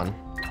buy one.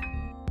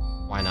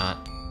 Why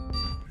not?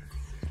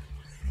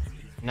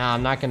 Nah,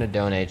 I'm not gonna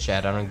donate,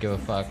 chat. I don't give a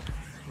fuck.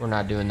 We're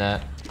not doing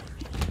that.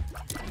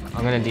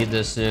 I'm gonna need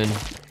this soon.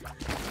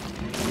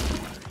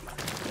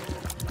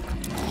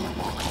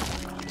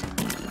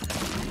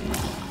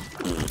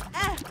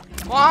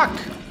 Fuck!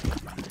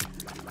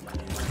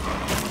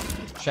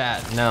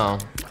 Chat, no.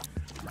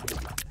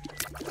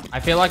 I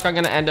feel like I'm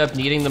gonna end up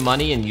needing the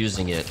money and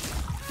using it.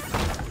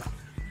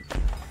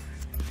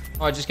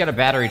 Oh, I just got a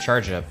battery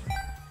charge up.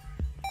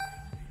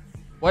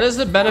 What is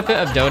the benefit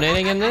of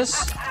donating in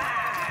this?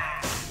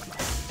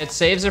 It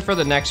saves it for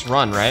the next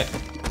run, right?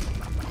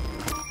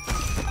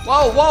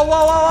 Whoa, whoa,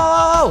 whoa, whoa,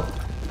 whoa, whoa!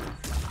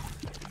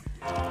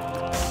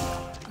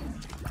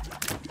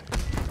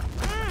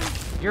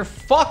 You're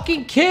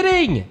fucking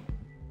kidding!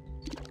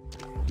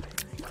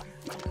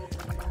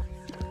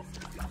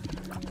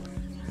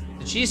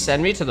 Did she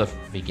send me to the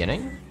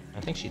beginning? I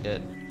think she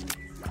did.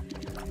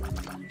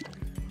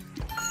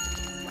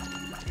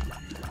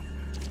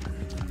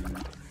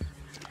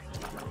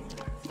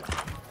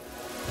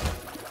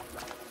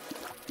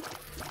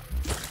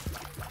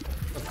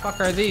 The fuck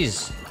are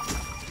these?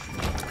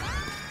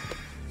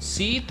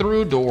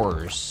 See-through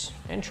doors.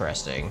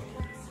 Interesting.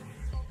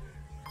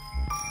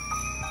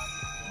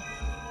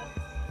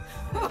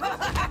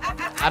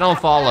 I don't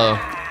follow.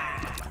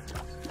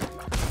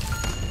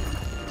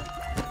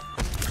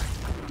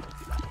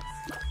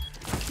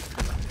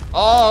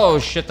 Oh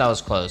shit, that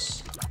was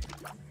close.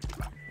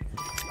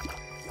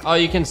 Oh,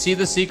 you can see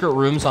the secret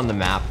rooms on the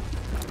map.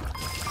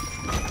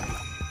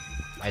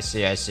 I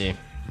see, I see.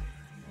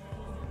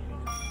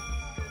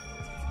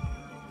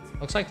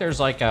 Looks like there's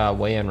like a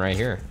way in right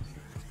here.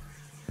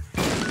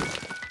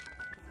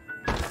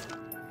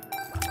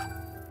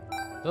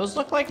 Those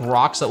look like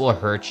rocks that will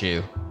hurt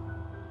you.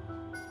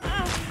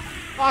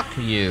 Fuck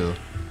you.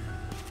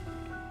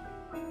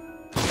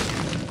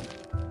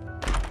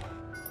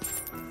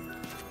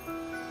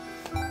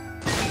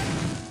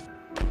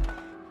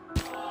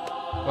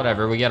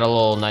 Whatever, we get a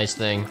little nice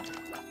thing.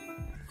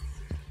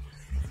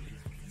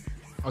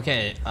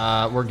 Okay,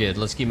 we're good.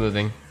 Let's keep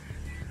moving.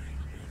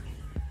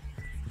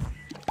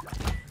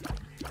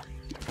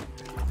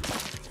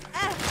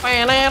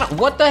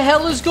 What the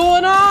hell is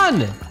going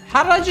on?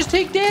 How did I just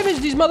take damage?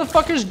 These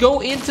motherfuckers go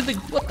into the...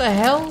 What the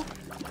hell?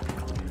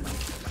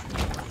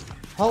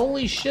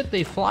 Holy shit,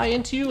 they fly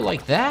into you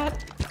like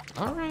that?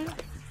 Alright.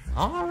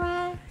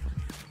 Alright.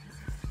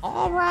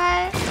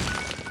 Alright.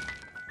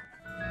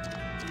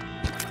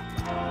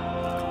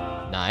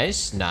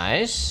 Nice,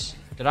 nice.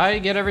 Did I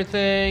get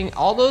everything?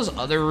 All those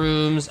other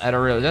rooms, I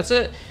don't really, that's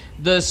it.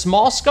 The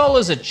small skull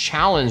is a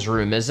challenge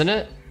room, isn't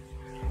it?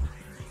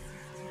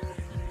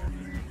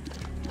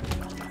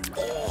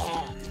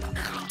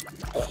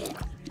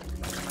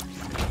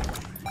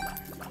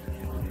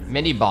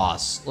 Mini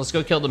boss. Let's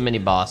go kill the mini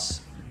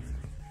boss.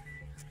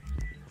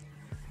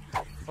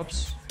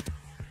 Whoops.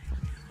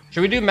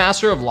 Should we do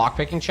Master of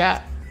Lockpicking,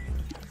 chat?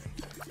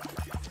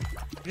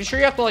 Pretty sure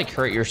you have to like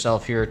hurt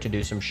yourself here to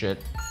do some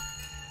shit.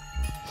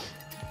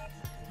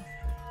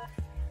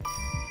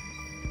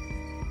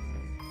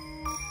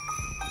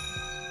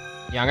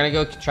 Yeah, I'm gonna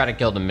go try to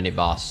kill the mini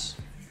boss.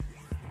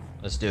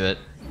 Let's do it.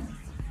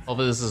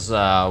 Hopefully this is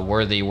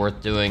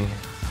worth doing.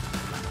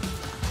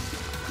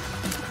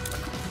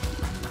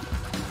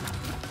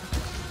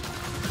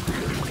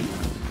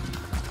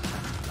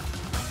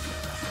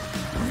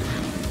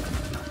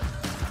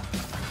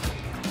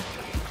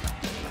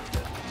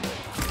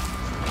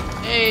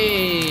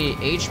 Hey,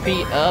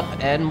 HP up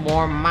and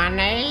more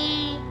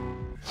money.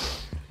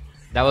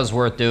 That was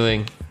worth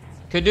doing.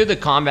 Could do the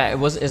combat.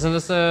 Isn't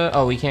this a?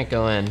 Oh, we can't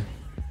go in.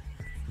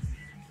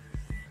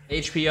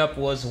 HP up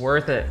was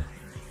worth it.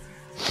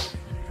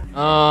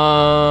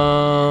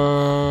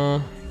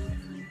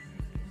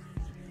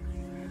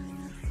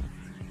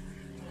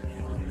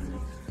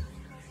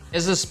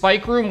 Is the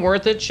spike room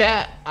worth it,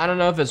 chat? I don't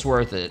know if it's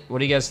worth it. What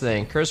do you guys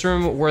think? Curse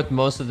room worth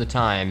most of the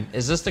time.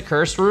 Is this the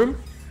curse room?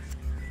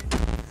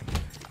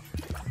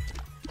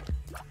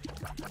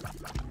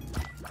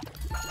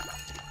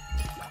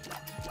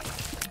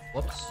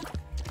 Whoops.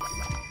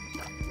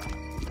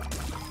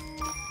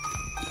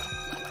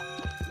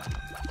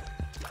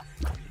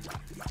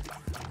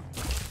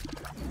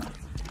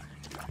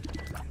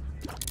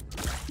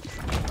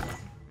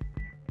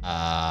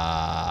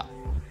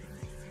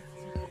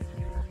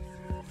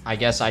 I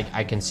guess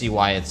I can see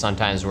why it's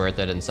sometimes worth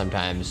it and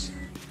sometimes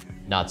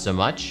not so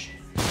much.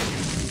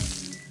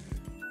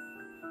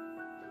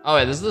 Oh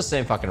wait, this is the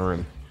same fucking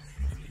room.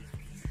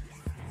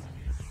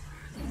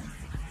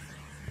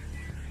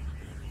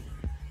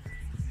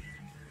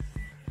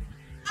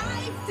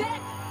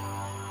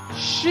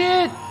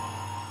 Shit!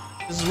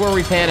 This is where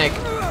we panic.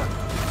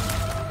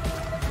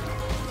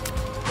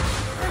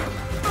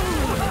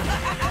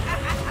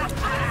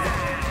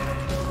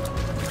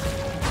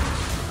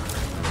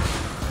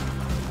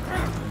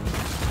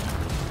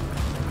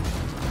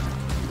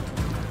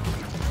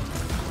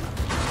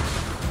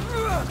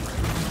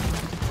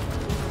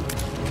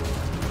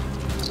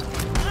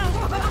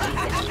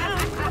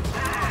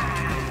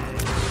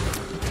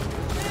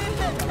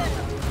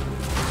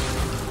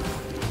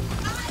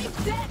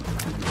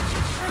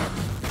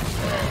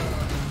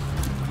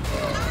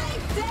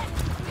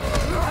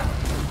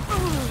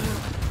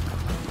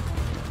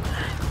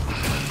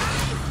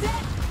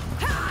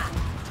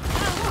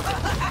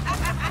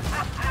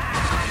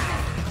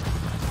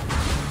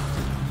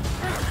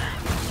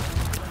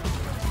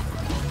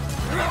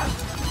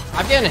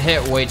 I'm getting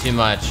hit way too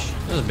much.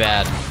 This is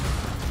bad.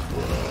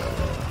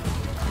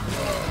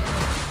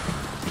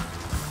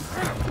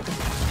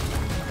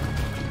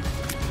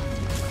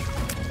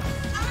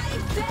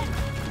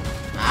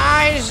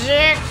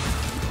 Isaac!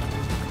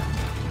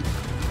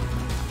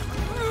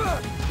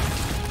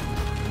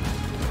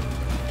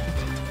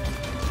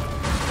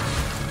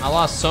 I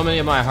lost so many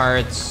of my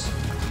hearts.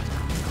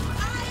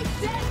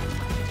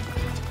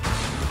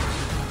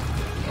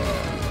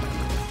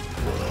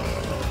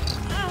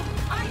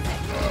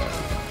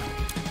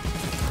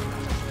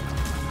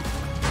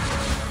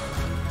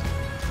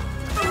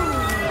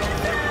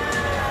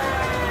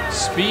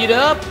 Speed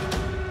up.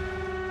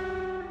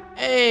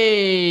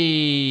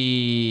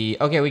 Hey.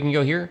 Okay, we can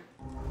go here.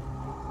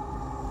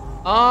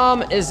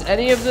 Is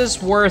any of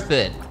this worth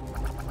it?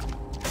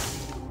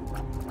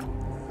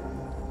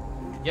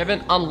 You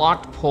haven't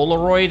unlocked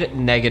Polaroid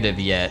negative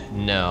yet.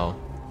 No.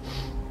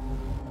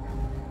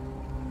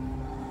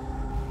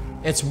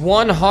 It's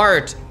one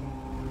heart.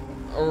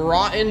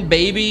 Rotten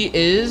baby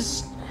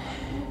is.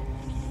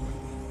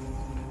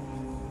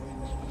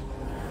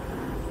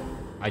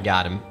 I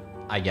got him.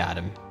 I got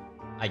him.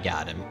 I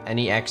got him.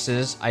 Any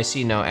X's? I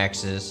see no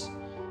X's.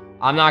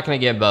 I'm not gonna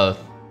get both.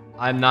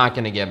 I'm not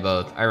gonna get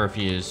both. I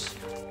refuse.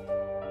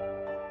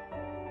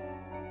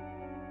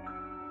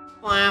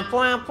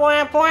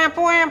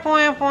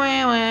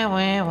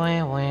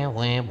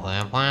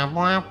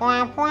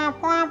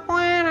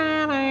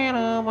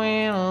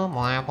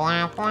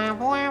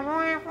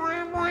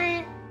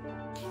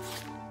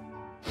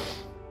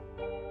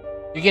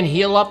 You can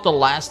heal up the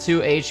last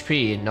 2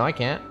 HP. No, I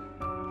can't.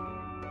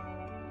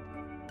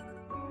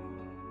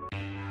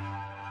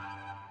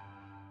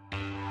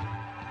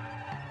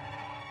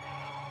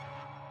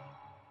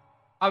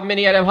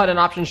 Mini item HUD and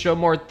options show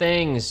more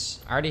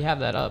things. I already have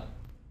that up.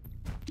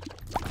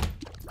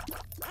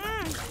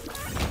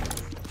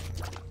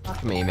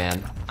 Fuck me,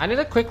 man. I need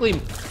to quickly... I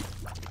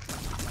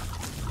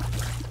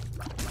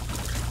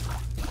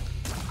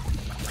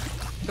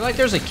feel like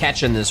there's a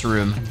catch in this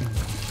room.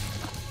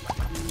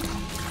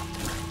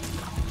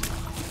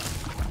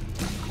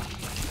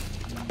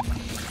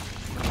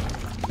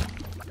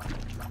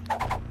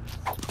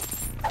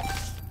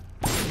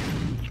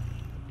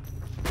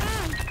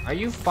 Are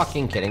you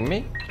fucking kidding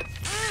me?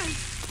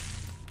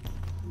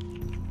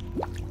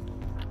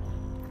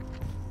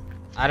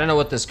 I don't know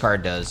what this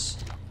card does.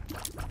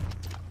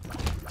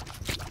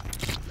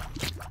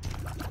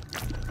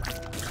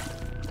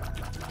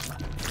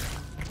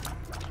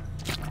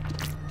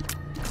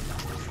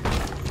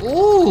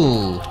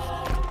 Ooh!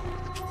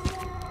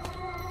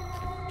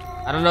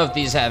 I don't know if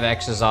these have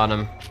X's on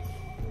them.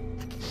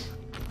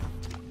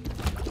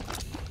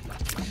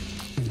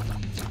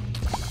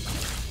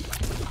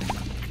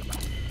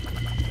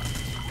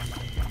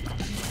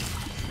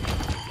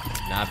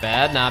 Not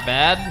bad, not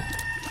bad.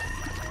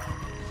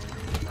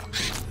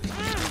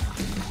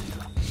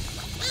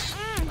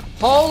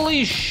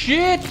 Holy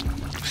shit!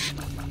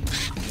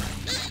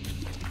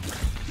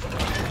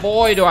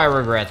 Boy, do I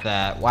regret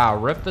that. Wow,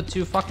 rip the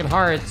 2 fucking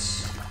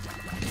hearts.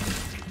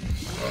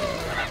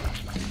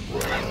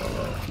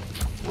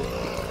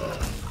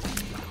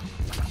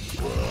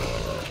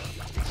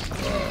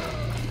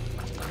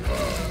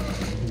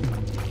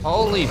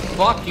 Holy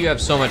fuck, you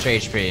have so much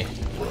HP.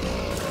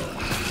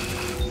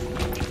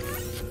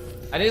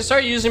 I need to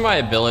start using my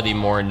ability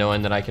more,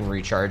 knowing that I can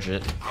recharge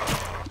it.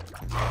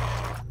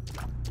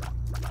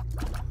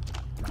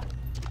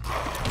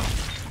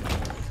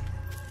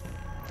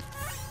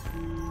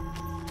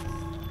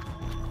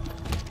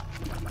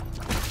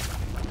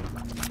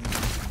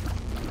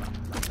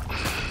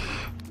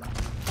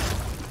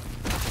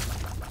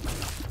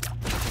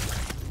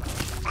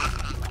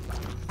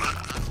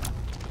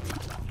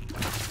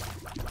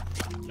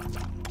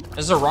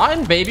 Is a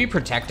rotten baby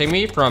protecting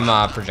me from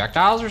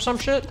projectiles or some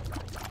shit?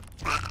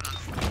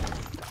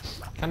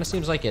 Kinda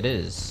seems like it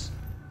is.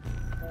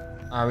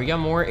 Alright, we got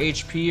more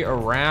HP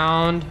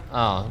around.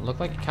 Oh, looked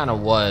like it kinda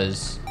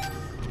was.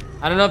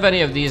 I don't know if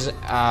any of these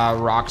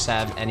rocks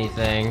have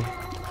anything.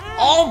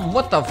 Oh,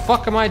 what the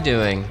fuck am I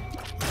doing?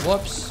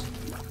 Whoops.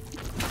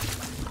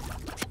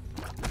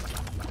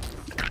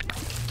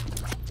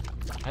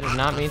 I did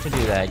not mean to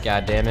do that,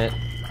 god damn it.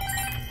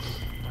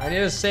 I need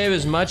to save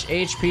as much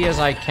HP as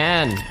I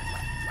can.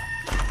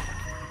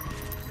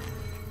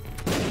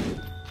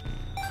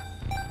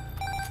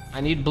 I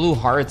need blue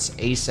hearts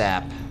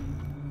ASAP.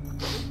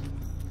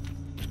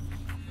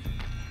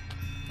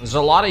 There's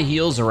a lot of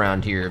heals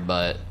around here,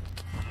 but...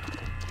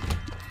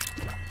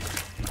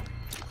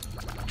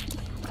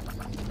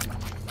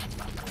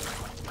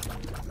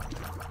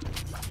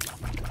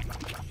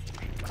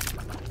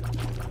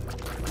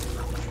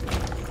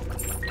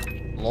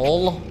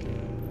 lol.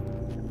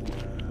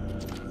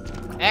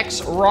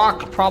 X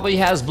rock probably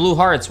has blue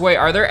hearts. Wait,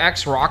 are there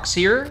X rocks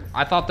here?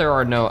 I thought there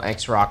are no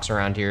X rocks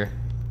around here.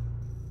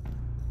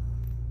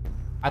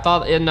 I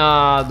thought in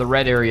the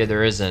red area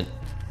there isn't.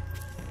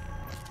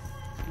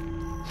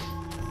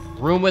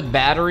 Room with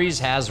batteries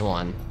has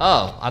one.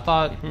 Oh, I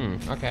thought,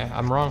 okay,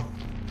 I'm wrong.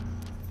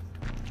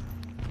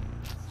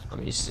 Let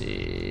me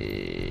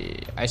see.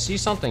 I see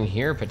something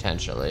here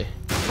potentially.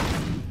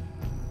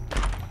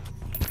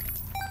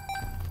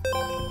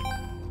 I'm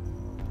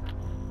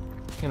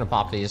gonna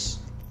pop these.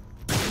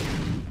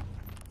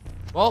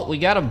 Well, we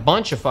got a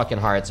bunch of fucking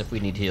hearts if we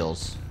need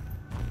heals.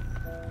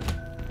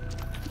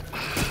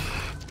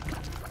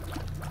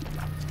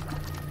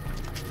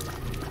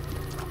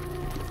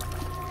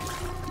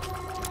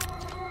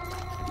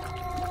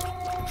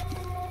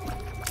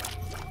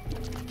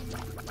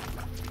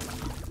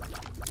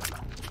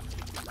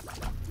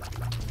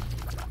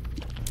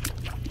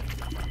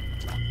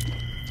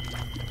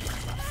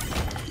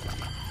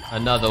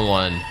 Another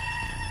one.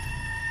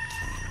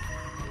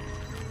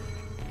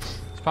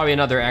 It's probably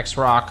another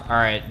X-Rock.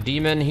 Alright,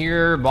 demon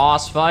here,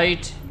 boss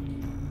fight.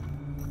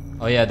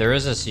 Oh yeah, there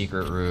is a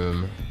secret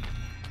room.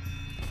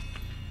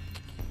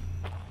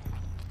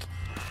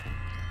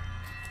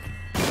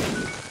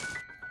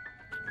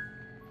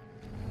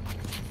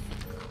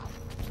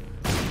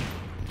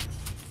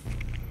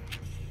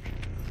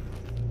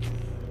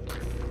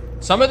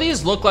 Some of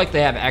these look like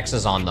they have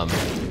X's on them,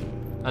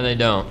 and they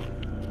don't.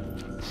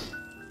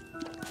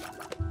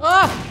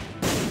 Ah!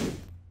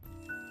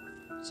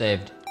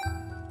 Saved.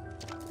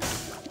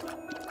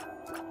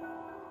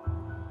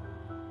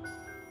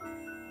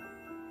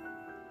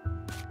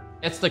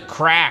 It's the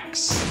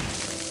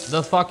cracks.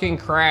 The fucking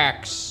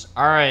cracks.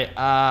 All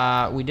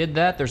right, we did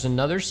that. There's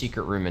another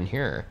secret room in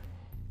here.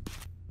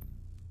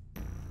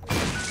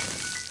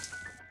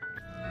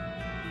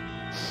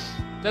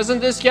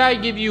 Doesn't this guy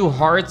give you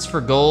hearts for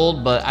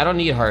gold? But I don't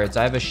need hearts.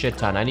 I have a shit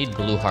ton. I need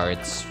blue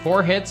hearts.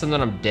 4 hits and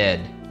then I'm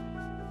dead.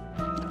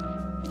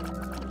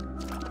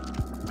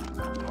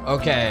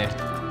 Okay.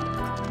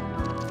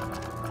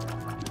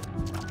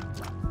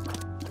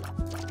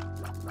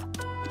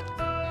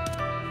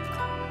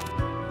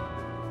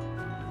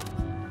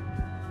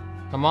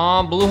 Come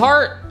on, blue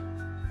heart.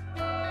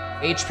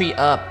 HP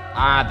up.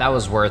 Ah, that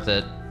was worth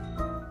it.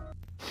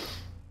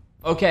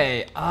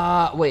 Okay,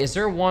 wait, is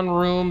there one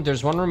room?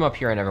 There's one room up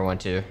here I never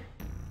went to.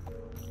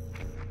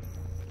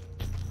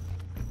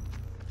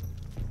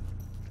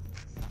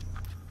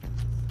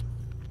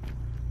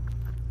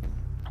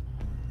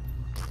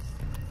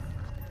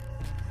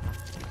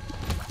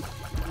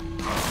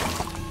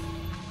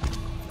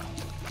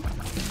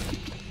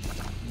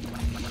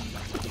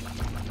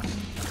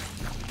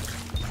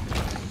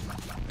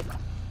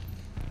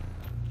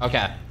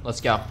 Okay,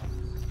 let's go.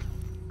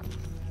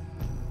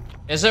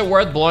 Is it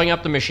worth blowing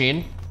up the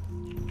machine?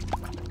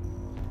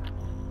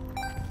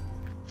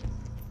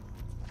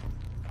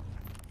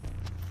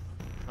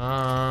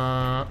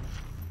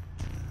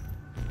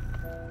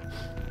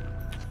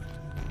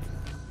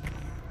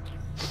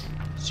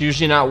 It's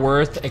usually not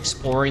worth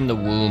exploring the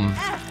womb.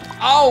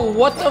 Oh,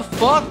 what the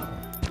fuck?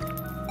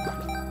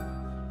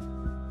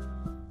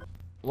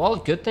 Well,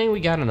 good thing we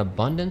got an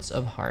abundance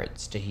of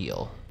hearts to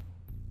heal.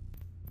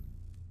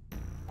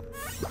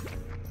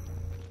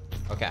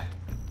 Okay.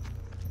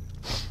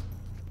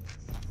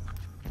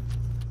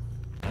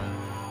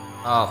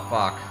 Oh,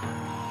 fuck.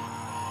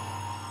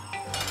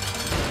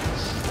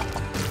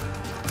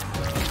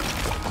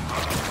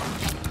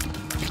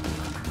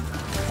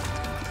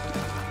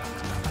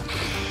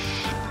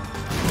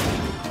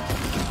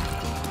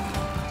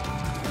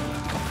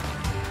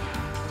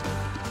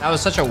 That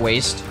was such a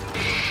waste.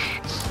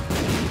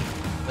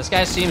 This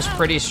guy seems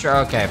pretty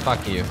strong. Okay,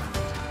 fuck you.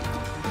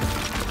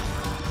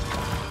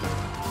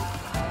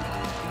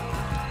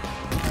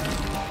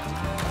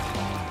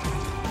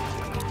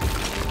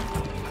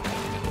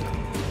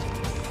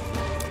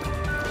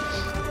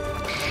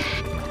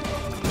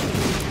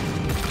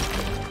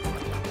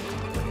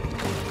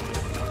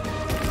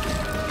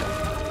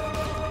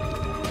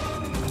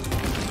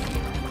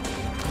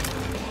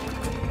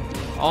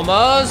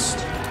 Almost.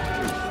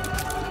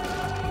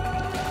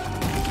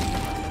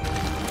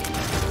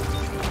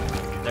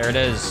 There it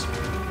is.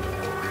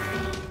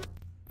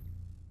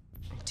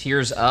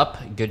 Tears up.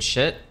 Good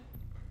shit.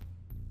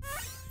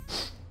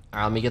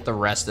 Alright, let me get the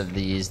rest of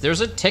these.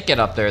 There's a ticket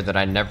up there that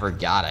I never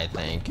got, I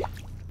think.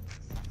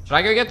 Should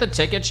I go get the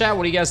ticket, chat?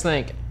 What do you guys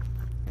think?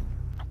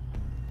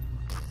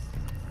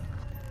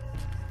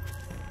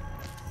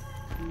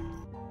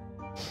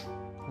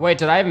 Wait,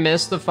 did I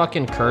miss the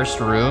fucking cursed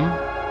room?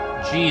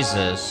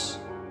 Jesus.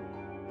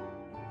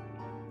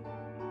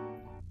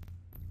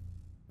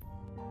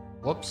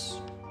 Whoops.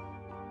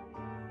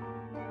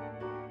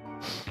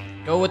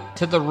 Go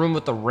to the room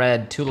with the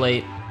red. Too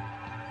late.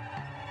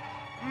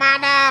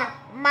 Mother!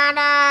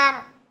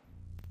 Mother!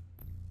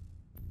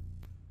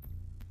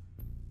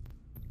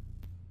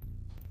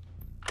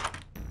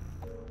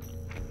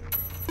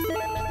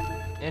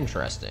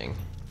 Interesting.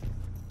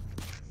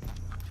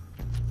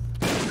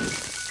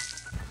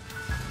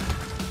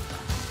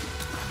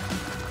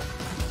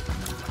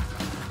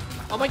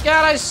 Oh my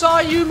god, I saw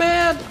you,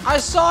 man! I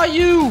saw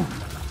you!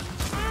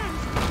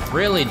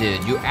 Really,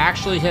 dude, you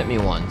actually hit me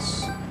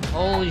once.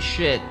 Holy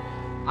shit.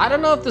 I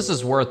don't know if this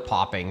is worth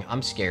popping.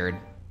 I'm scared.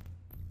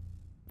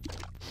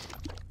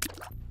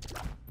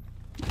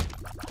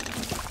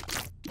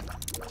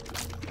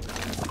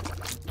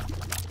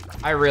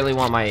 I really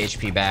want my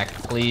HP back,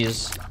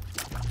 please.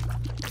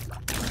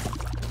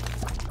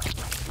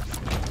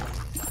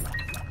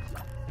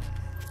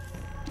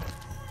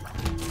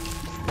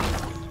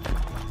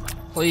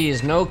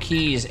 Please, no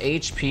keys,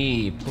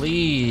 HP,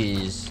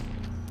 please.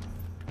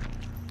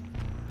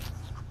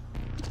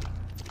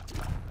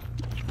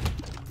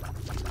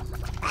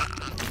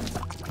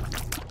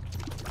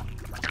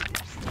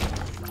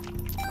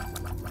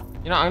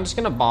 You know, I'm just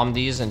gonna bomb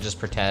these and just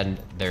pretend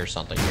there's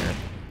something here.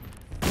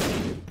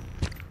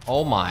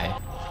 Oh my.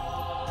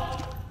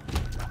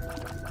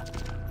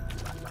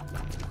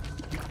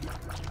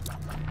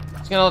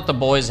 Just gonna let the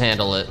boys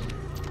handle it.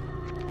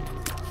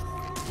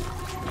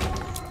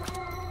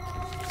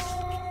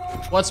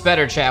 What's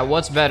better, chat?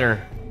 What's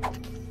better?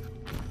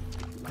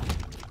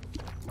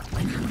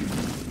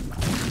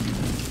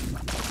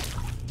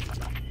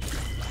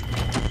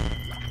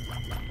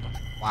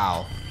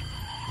 Wow.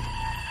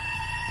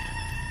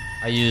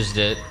 I used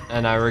it,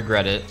 and I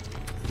regret it.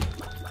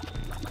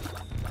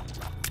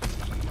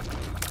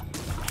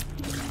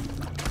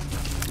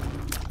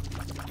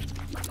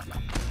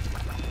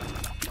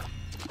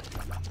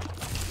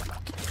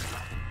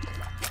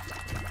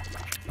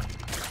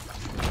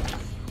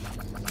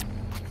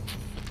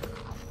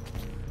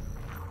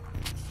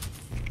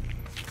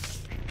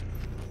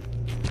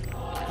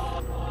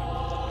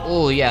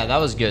 Oh, yeah, that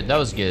was good. That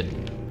was good.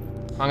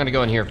 I'm gonna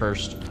go in here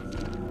first.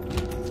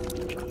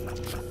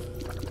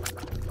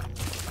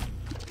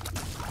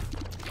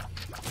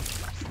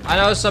 I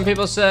know some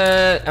people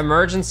said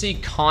emergency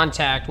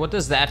contact. What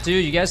does that do?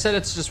 You guys said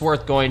it's just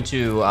worth going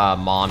to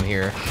mom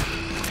here.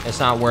 It's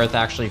not worth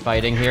actually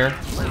fighting here.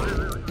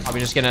 Probably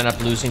just gonna end up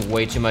losing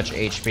way too much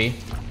HP.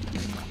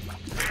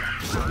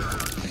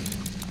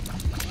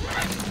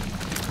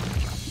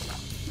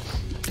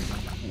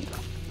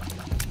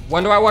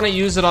 When do I want to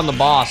use it on the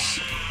boss?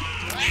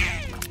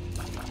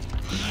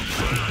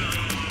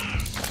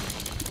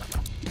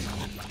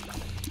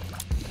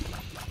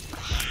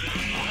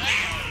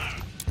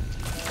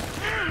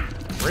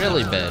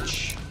 Really,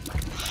 bitch.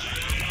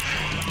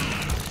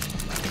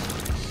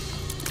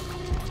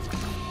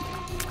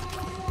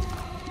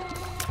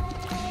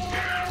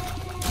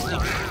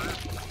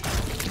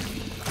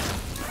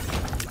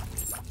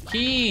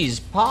 Keys,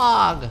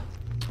 Pog.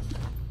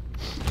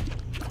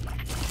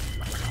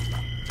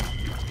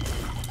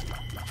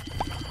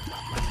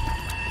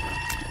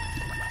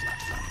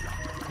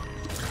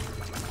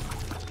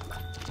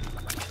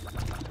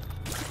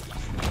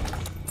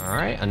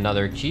 Alright,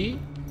 another key.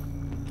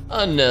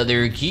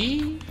 Another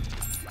key.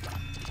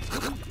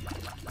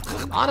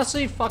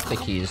 Honestly, fuck the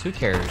keys. Who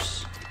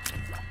cares?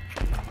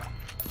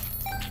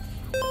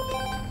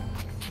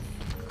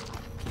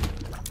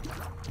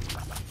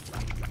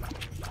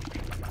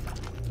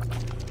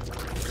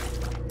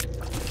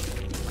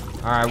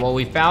 Alright, well,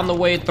 we found the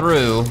way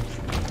through.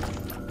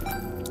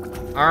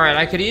 Alright,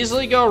 I could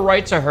easily go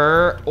right to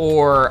her,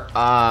 or,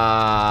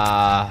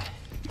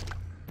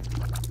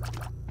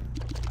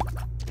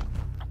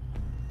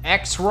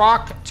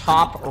 X-Rock,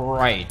 top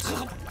right.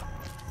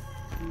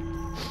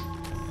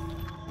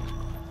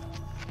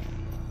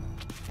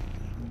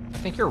 I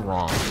think you're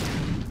wrong.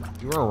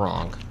 You were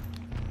wrong.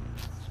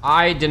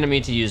 I didn't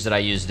mean to use it, I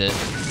used it.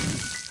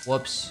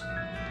 Whoops.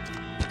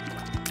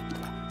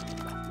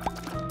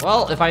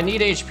 Well, if I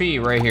need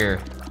HP, right here.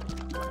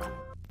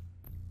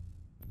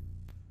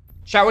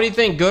 Chat, what do you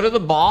think? Go to the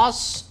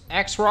boss.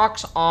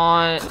 X-Rock's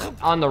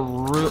on the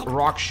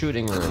rock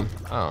shooting room.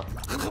 Oh.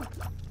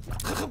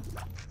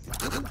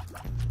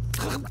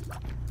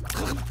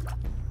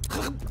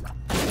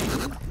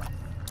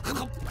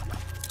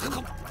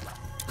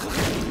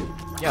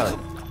 Yeah,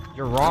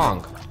 you're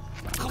wrong.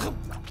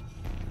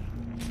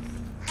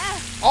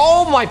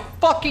 Oh my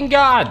fucking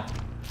god!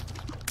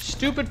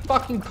 Stupid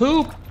fucking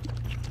poop!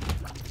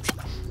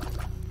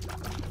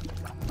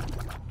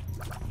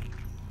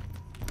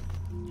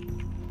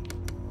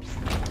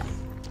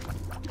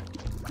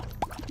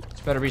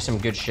 This better be some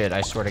good shit,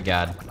 I swear to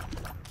god.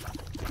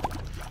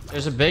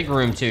 There's a big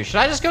room too. Should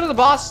I just go to the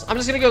boss? I'm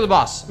just gonna go to the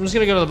boss. I'm just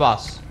gonna go to the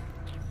boss.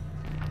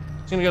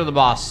 Just gonna go to the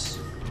boss.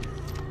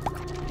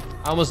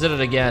 I almost did it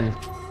again.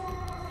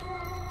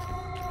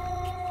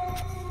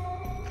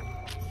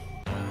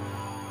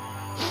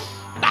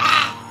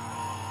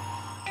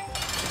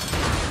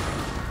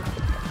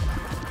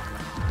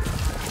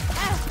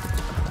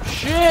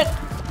 Shit!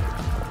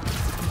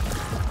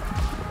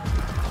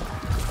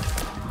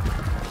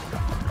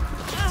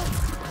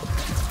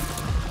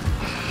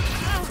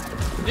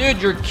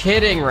 Dude, you're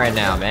kidding right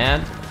now,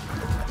 man.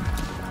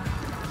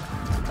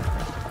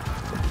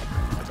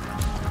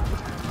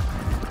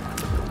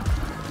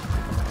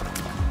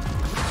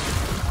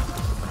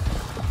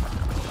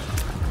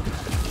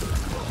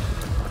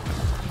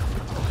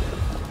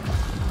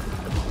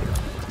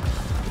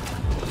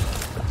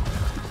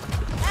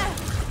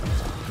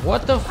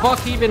 What the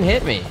fuck even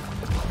hit me?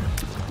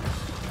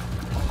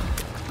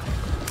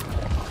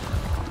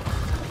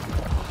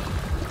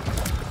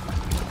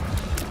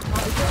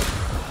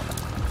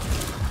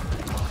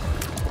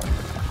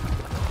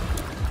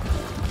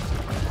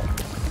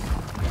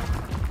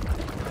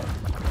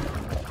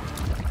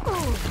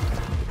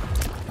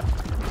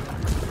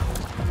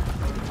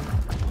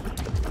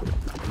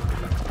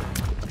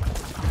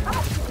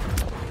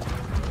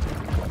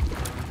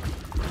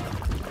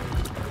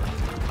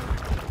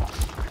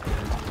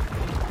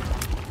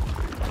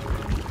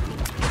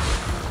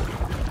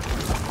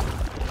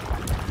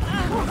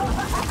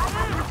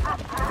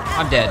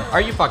 I'm dead. Are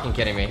you fucking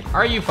kidding me?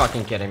 Are you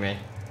fucking kidding me?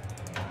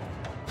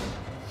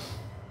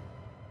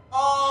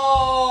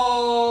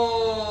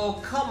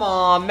 Oh, come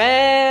on,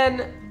 man.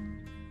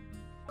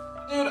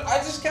 Dude, I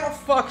just got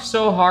fucked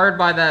so hard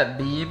by that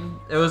beam.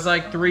 It was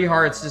like 3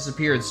 hearts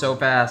disappeared so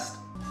fast.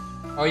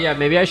 Oh yeah,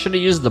 maybe I should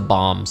have used the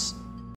bombs.